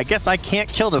 I guess I can't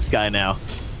kill this guy now.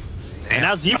 Damn. And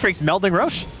now Z-Freak's melding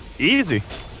Roche. Easy.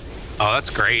 Oh, that's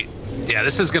great. Yeah,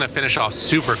 this is going to finish off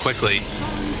super quickly.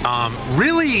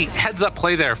 Really heads up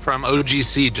play there from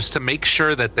OGC just to make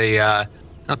sure that they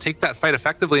take that fight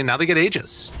effectively, and now they get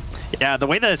Aegis. Yeah, the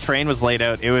way that the terrain was laid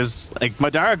out, it was like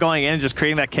Madara going in and just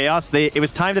creating that chaos. It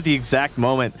was timed at the exact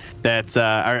moment that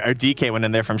our DK went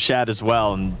in there from Shad as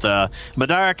well. And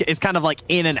Madara is kind of like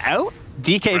in and out.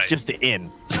 DK is just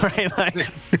in, right?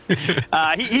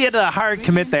 Like, he had a hard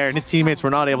commit there, and his teammates were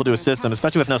not able to assist him,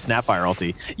 especially with no Snapfire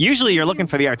ulti. Usually you're looking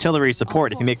for the artillery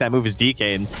support if you make that move as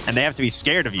DK, and they have to be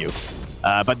scared of you.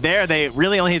 But there, they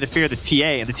really only had to fear the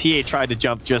TA, and the TA tried to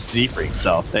jump just Z-Freak,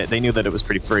 so they knew that it was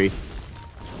pretty free.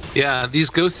 Yeah, these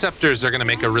Ghost Scepters are going to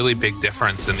make a really big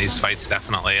difference in these fights,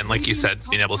 definitely. And like you said,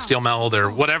 being able to steal Meld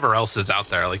or whatever else is out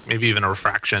there, like maybe even a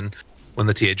Refraction when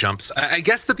the TA jumps. I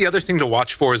guess that the other thing to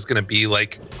watch for is going to be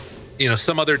like,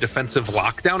 some other defensive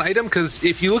lockdown item, because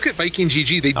if you look at Viking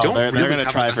GG, they don't really gonna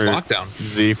have try a lockdown.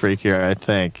 Z-Freak here, I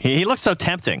think. He looks so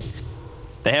tempting.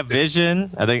 They have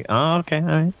vision. I think, oh, okay, all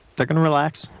right. They're going to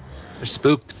relax. They're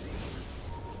spooked.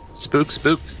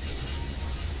 Spooked.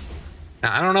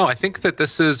 I don't know. I think that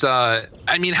this is. I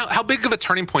mean, how big of a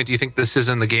turning point do you think this is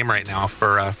in the game right now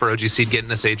for OGC getting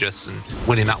this Aegis and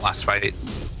winning that last fight?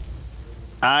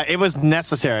 It was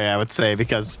necessary, I would say,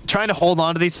 because trying to hold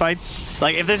on to these fights,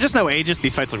 like if there's just no Aegis,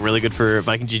 these fights look really good for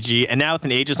Viking GG. And now with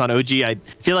an Aegis on OG, I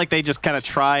feel like they just kind of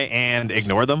try and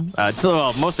ignore them.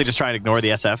 Mostly just try and ignore the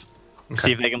SF. Okay.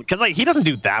 See if they can, because like he doesn't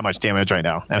do that much damage right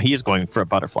now. Now he is going for a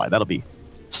butterfly. That'll be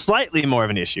slightly more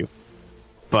of an issue,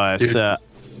 but.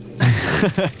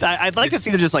 I'd like to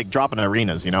see them just like dropping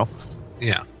arenas,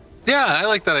 Yeah, I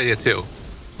like that idea too.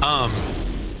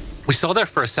 We saw there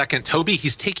for a second, Toby.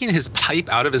 He's taking his pipe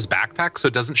out of his backpack so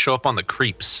it doesn't show up on the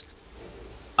creeps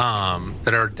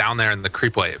that are down there in the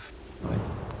creep wave.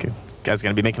 Okay. Guy's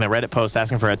gonna be making a Reddit post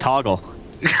asking for a toggle.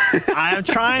 I'm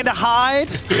trying to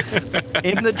hide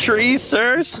in the trees,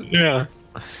 sirs. Yeah,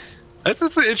 that's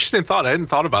an interesting thought. I hadn't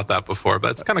thought about that before,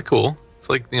 but it's kind of cool. It's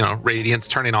like, Radiance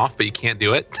turning off, but you can't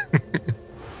do it.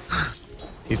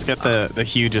 He's got the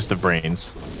hugest of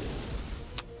brains.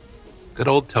 Good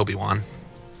old Toby Wan.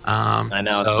 I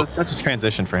know. It's such a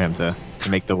transition for him to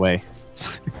make the way.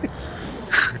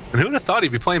 And who would have thought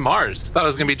he'd be playing Mars? Thought it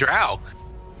was going to be Drow.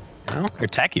 Or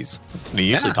Techies. That's what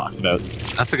he usually talks about.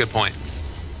 That's a good point.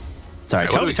 Sorry,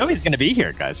 Toby's going to be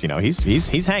here, guys.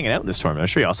 He's hanging out in this tournament. I'm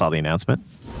sure y'all saw the announcement.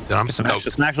 Dude, I'm some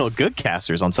actual good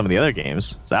casters on some of the other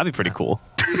games, so that'd be pretty cool.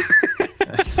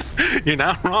 You're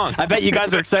not wrong. I bet you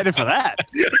guys are excited for that.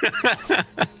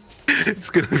 It's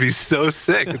gonna be so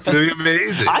sick. It's gonna be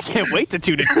amazing. I can't wait to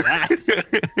tune into that.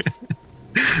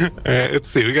 All right, let's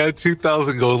see. We got a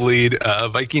 2,000 gold lead.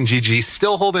 Viking GG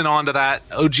still holding on to that.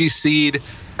 OG Seed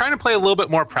trying to play a little bit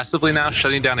more oppressively now,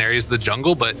 shutting down areas of the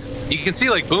jungle. But you can see,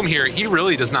 like, Boom here, he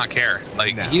really does not care.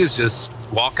 Like, he is just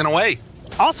walking away.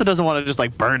 Also doesn't want to just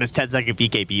like burn his 10-second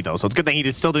BKB though, so it's a good thing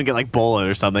he still didn't get like bullet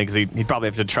or something, because he'd probably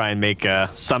have to try and make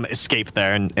some escape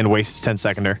there and waste his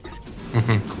 10-seconder.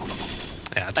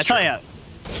 Yeah, I tell you,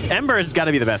 Ember has got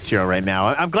to be the best hero right now.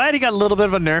 I'm glad he got a little bit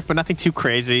of a nerf, but nothing too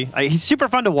crazy. He's super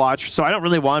fun to watch, so I don't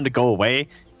really want him to go away.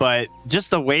 But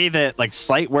just the way that like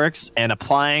Slight works and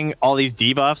applying all these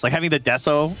debuffs, like having the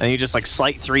Deso and you just like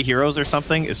Slight 3 heroes or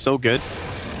something is so good.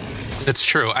 It's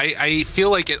true. I feel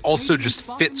like it also just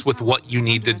fits with what you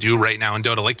need to do right now in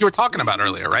Dota, like you were talking about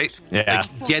earlier, right? Yeah.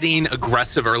 Like getting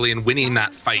aggressive early and winning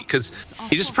that fight, because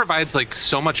he just provides like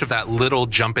so much of that little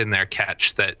jump in there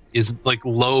catch that is like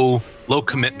low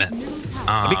commitment.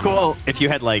 It'd be cool if you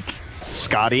had like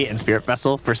Scotty and Spirit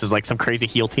Vessel versus like some crazy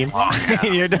heal team.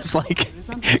 You're just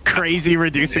like crazy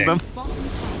reducing them.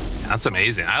 That's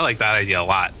amazing. I like that idea a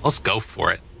lot. Let's go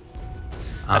for it.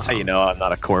 That's how you know I'm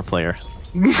not a core player.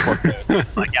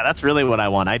 Like, yeah, that's really what I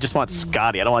want. I just want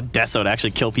Scotty. I don't want Deso to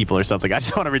actually kill people or something. I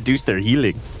just want to reduce their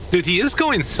healing. Dude, he is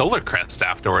going Solar Crest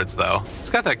afterwards, though. He's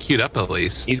got that queued up at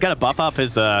least. He's got to buff up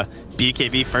his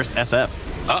BKB first SF.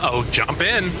 Uh-oh, jump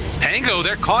in. Pango,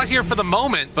 they're caught here for the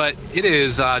moment, but it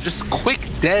is just quick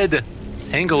dead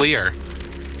Pangolier.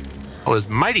 That was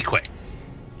mighty quick.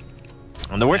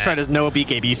 And the worst part is no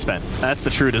BKB spent. That's the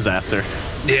true disaster.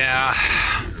 Yeah.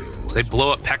 They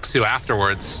blow up Pexu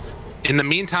afterwards. In the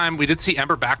meantime, we did see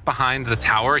Ember back behind the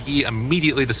tower. He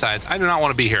immediately decides, I do not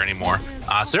want to be here anymore.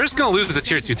 So they're just going to lose the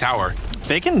tier 2 tower.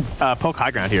 They can poke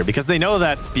high ground here because they know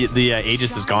that the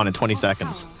Aegis is gone in 20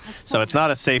 seconds. So it's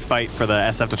not a safe fight for the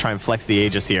SF to try and flex the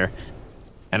Aegis here.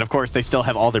 And of course, they still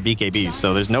have all their BKBs,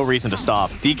 so there's no reason to stop.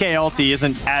 DK ulti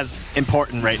isn't as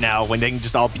important right now when they can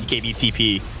just all BKB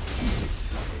TP.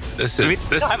 This Do we is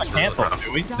still haven't canceled,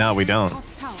 do we? No, we don't.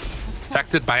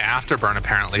 affected by Afterburn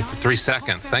apparently for 3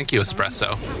 seconds. Thank you,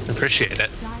 Espresso. Appreciate it.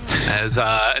 As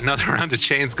another round of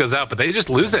chains goes out, but they just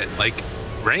lose it. Like,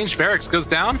 ranged barracks goes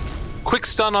down. Quick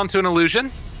stun onto an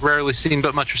illusion. Rarely seen,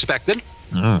 but much respected.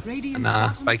 And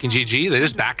Viking GG, they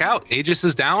just back out. Aegis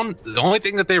is down. The only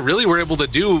thing that they really were able to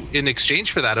do in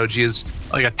exchange for that, OG, is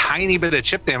like a tiny bit of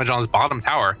chip damage on his bottom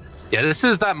tower. Yeah, this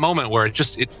is that moment where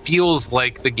it feels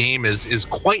like the game is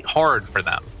quite hard for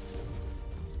them.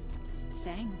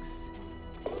 Thanks.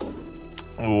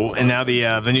 Oh, and now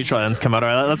the neutral items come out. All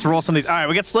right, let's roll some of these. All right,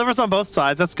 we get slivers on both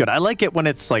sides. That's good. I like it when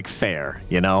it's like fair,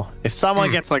 you know? If someone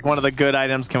gets like one of the good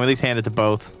items, can we at least hand it to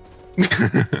both?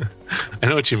 I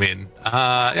know what you mean.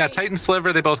 Yeah, Titan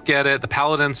Sliver, they both get it. The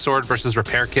Paladin Sword versus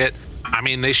Repair Kit. I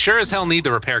mean, they sure as hell need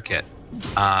the Repair Kit.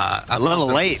 A little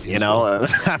late, you know,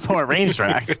 more range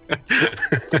racks.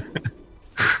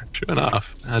 True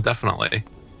enough, definitely.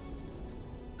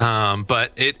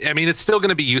 But I mean, it's still going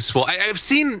to be useful. I've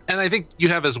seen, and I think you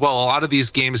have as well, a lot of these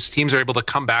games, teams are able to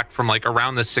come back from like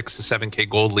around the 6 to 7K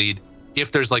gold lead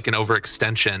if there's like an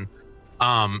overextension.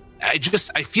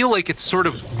 I feel like it's sort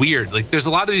of weird. Like there's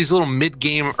a lot of these little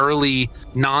mid-game, early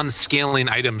non-scaling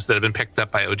items that have been picked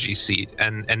up by OG Seed,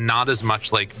 and not as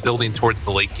much like building towards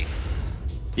the late game.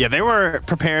 Yeah, they were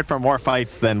prepared for more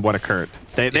fights than what occurred.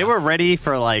 They were ready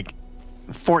for like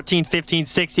 14, 15,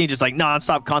 16, just like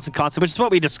non-stop, constant, which is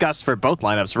what we discussed for both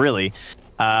lineups, really.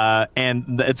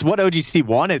 And it's what OGC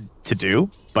wanted to do,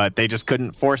 but they just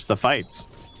couldn't force the fights.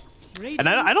 And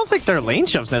I don't think their lane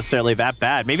shove's necessarily that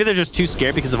bad. Maybe they're just too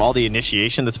scared because of all the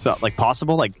initiation that's like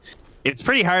possible. Like, it's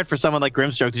pretty hard for someone like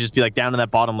Grimstroke to just be like down in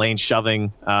that bottom lane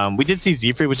shoving. We did see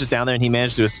Zfree, which is down there, and he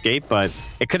managed to escape, but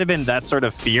it could have been that sort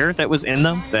of fear that was in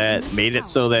them that made it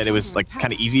so that it was like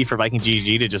kind of easy for Viking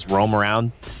GG to just roam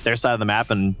around their side of the map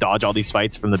and dodge all these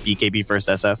fights from the BKB first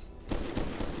SF.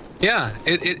 Yeah,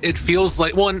 it feels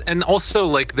like, well, and also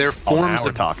like their forms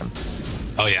we're talking.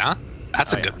 Oh yeah,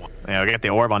 that's a good one. Yeah, we got the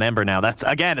orb on Ember now. That's,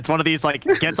 again, it's one of these like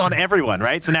gets on everyone,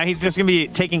 right? So now he's just gonna be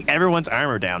taking everyone's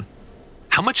armor down.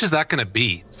 How much is that going to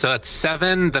be? So that's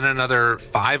 7, then another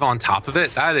 5 on top of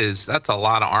it. That's a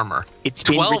lot of armor. It's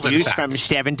been reduced from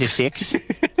 7 to 6,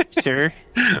 sir.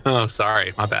 Oh,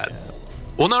 sorry, my bad.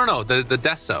 Well, no, the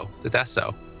Deso,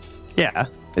 Yeah.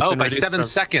 Oh, by 7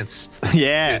 seconds.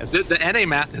 Yeah. The NA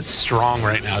math is strong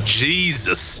right now.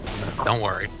 Jesus, don't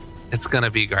worry. It's going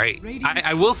to be great.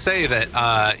 I will say that,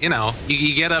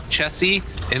 you get up Chessie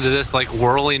into this like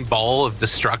whirling ball of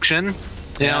destruction.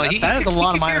 Yeah, that is a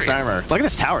lot of minus armor. Look at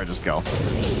this tower just go.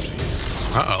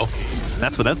 Uh-oh. And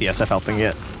that's without the SF helping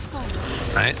it.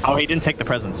 Right. Oh, he didn't take the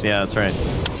presence. Yeah, that's right.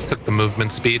 Took the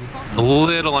movement speed. A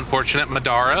little unfortunate.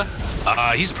 Madara.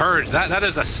 He's purged. That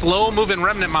is a slow-moving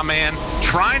remnant, my man.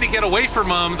 Trying to get away from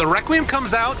him. The Requiem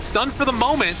comes out, stunned for the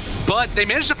moment, but they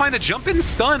managed to find a jump-in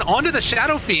stun onto the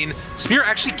Shadow Fiend. Spear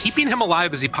actually keeping him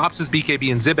alive as he pops his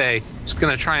BKB and Zibe. Just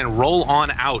going to try and roll on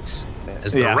out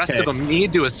as the rest of them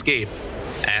need to escape.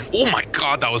 And oh my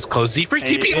god, that was close. Zfree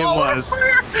TP. It was.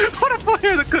 What a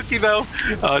player, the cookie though.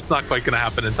 It's not quite going to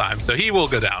happen in time, so he will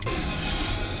go down.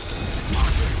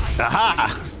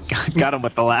 Aha! Got him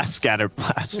with the last scatter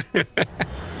blast.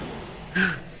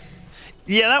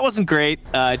 Yeah, that wasn't great.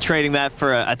 Trading that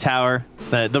for a tower.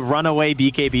 The runaway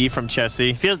BKB from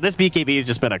Chessie. This BKB has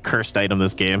just been a cursed item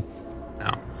this game.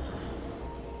 No.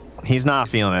 He's not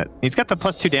feeling it. He's got the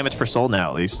 +2 damage per soul now,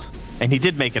 at least. And he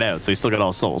did make it out, so he's still got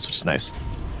all souls, which is nice.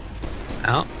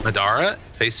 Well, Madara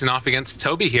facing off against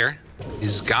Toby here.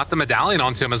 He's got the medallion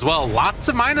onto him as well. Lots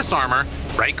of minus armor.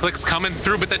 Right click's coming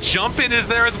through, but the jump in is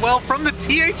there as well from the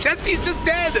THS. He's just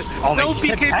dead. Oh, no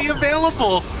BKB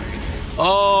available.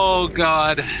 Oh,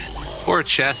 God. Poor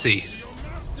Chessie.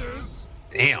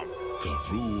 Damn.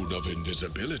 illusion of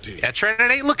invisibility. Yeah, Trent,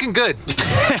 it ain't looking good.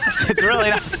 It's really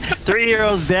not. 3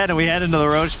 heroes dead, and we head into the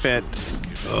Roche pit.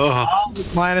 All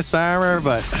this minus armor,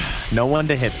 but no one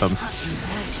to hit them.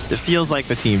 It feels like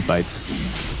the team fights.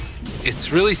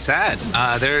 It's really sad.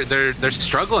 They're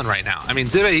struggling right now. I mean,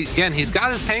 Zibe, again, he's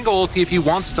got his Pango ulti if he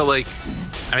wants to, like...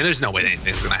 I mean, there's no way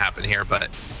anything's going to happen here, but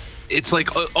it's like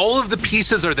all of the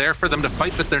pieces are there for them to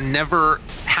fight, but they're never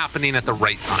happening at the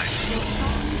right time.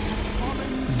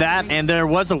 That, and there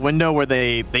was a window where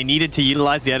they needed to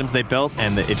utilize the items they built,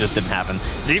 and it just didn't happen.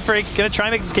 Z-Freak going to try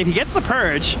and make escape. He gets the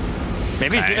Purge.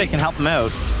 Maybe Zibe can help him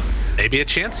out. Maybe a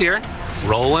chance here.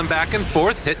 Rolling back and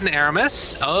forth, hitting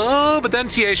Aramis. Oh, but then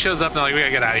TA shows up and they're like, we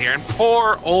gotta get out of here. And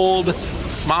poor old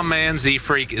my man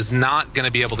Z-Freak is not gonna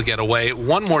be able to get away.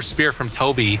 One more spear from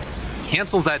Toby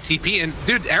cancels that TP. And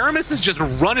dude, Aramis is just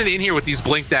running in here with these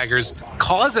blink daggers,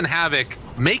 causing havoc,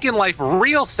 making life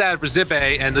real sad for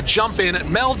Zibe. And the jump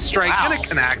in, meld strike, gonna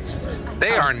connect.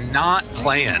 They are not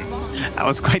playing. That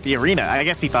was quite the arena. I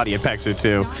guess he thought he had Pexu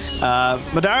too.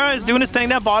 Madara is doing his thing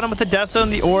down bottom with the Deso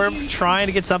and the Orb, trying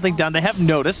to get something done. They have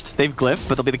noticed. They've glyphed,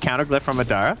 but there'll be the counter glyph from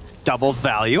Madara. Double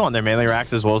value on their melee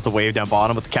racks as well as the wave down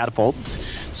bottom with the catapult.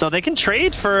 So they can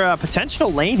trade for a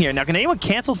potential lane here. Now, can anyone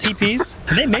cancel TPs?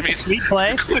 Can they make a sweet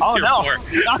play? Oh no,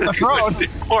 not the throne.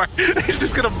 He's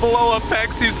just gonna blow up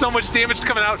Pex. He's so much damage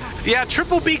coming out. Yeah,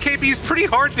 triple BKB is pretty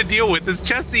hard to deal with. This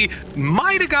Chessie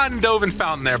might have gotten Dove and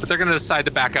Fountain there, but they're gonna decide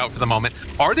to back out for the moment.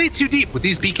 Are they too deep with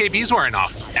these BKBs wearing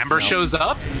off? Ember shows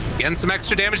up, getting some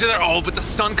extra damage in there. Oh, but the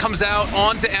stun comes out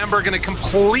onto Ember, gonna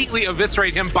completely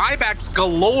eviscerate him. Buybacks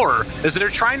galore as they're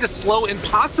trying to slow and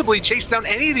possibly chase down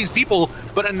any of these people,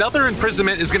 but another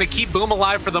imprisonment is going to keep Boom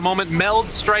alive for the moment. Meld,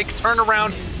 strike, turn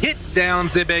around, hit down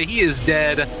Zibe. He is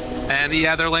dead. And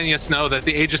yeah, they're letting us know that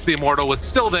the Aegis the Immortal was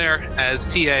still there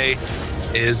as TA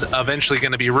is eventually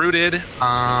going to be rooted,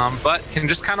 but can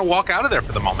just kind of walk out of there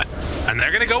for the moment. And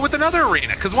they're going to go with another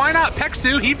arena, because why not?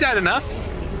 Pexu, he's dead enough,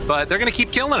 but they're going to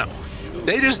keep killing him.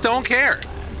 They just don't care.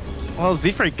 Well,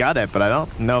 Z-Freak got it, but I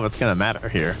don't know if it's going to matter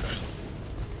here.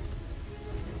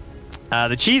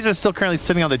 The cheese is still currently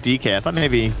sitting on the DK. I thought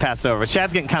maybe he passed over.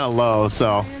 Shad's getting kind of low,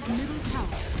 so.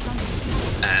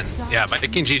 And yeah,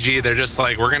 Viking GG, they're just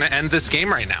like, we're going to end this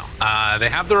game right now. They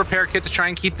have the repair kit to try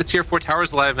and keep the tier 4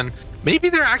 towers alive, and maybe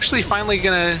they're actually finally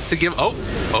going to give...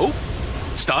 Oh,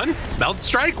 stun, melt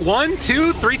strike, 1,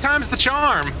 2, 3 times the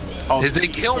charm. As they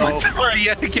kill Madara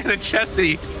yet again at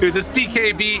Chessie, who this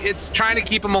BKB, it's trying to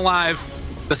keep him alive.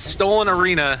 The stolen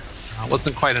arena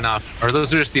wasn't quite enough, or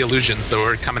those are just the illusions that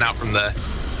were coming out from the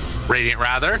Radiant,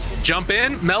 rather. Jump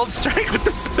in, meld strike with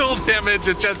the spill damage,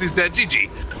 and Chessie's dead.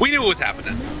 GG. We knew what was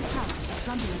happening.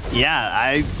 Yeah,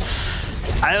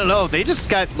 I don't know. They just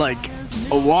got, like,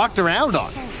 walked around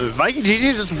on. Viking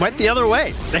GG just went the other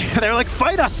way. They're like,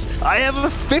 fight us. I have a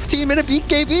 15-minute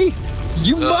BKB.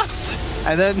 You must.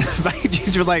 And then Viking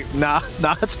GG was like, nah,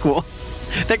 it's cool.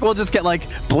 I think we'll just get, like,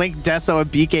 Blink, Deso,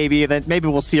 and BKB, and then maybe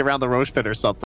we'll see around the Roche pit or something.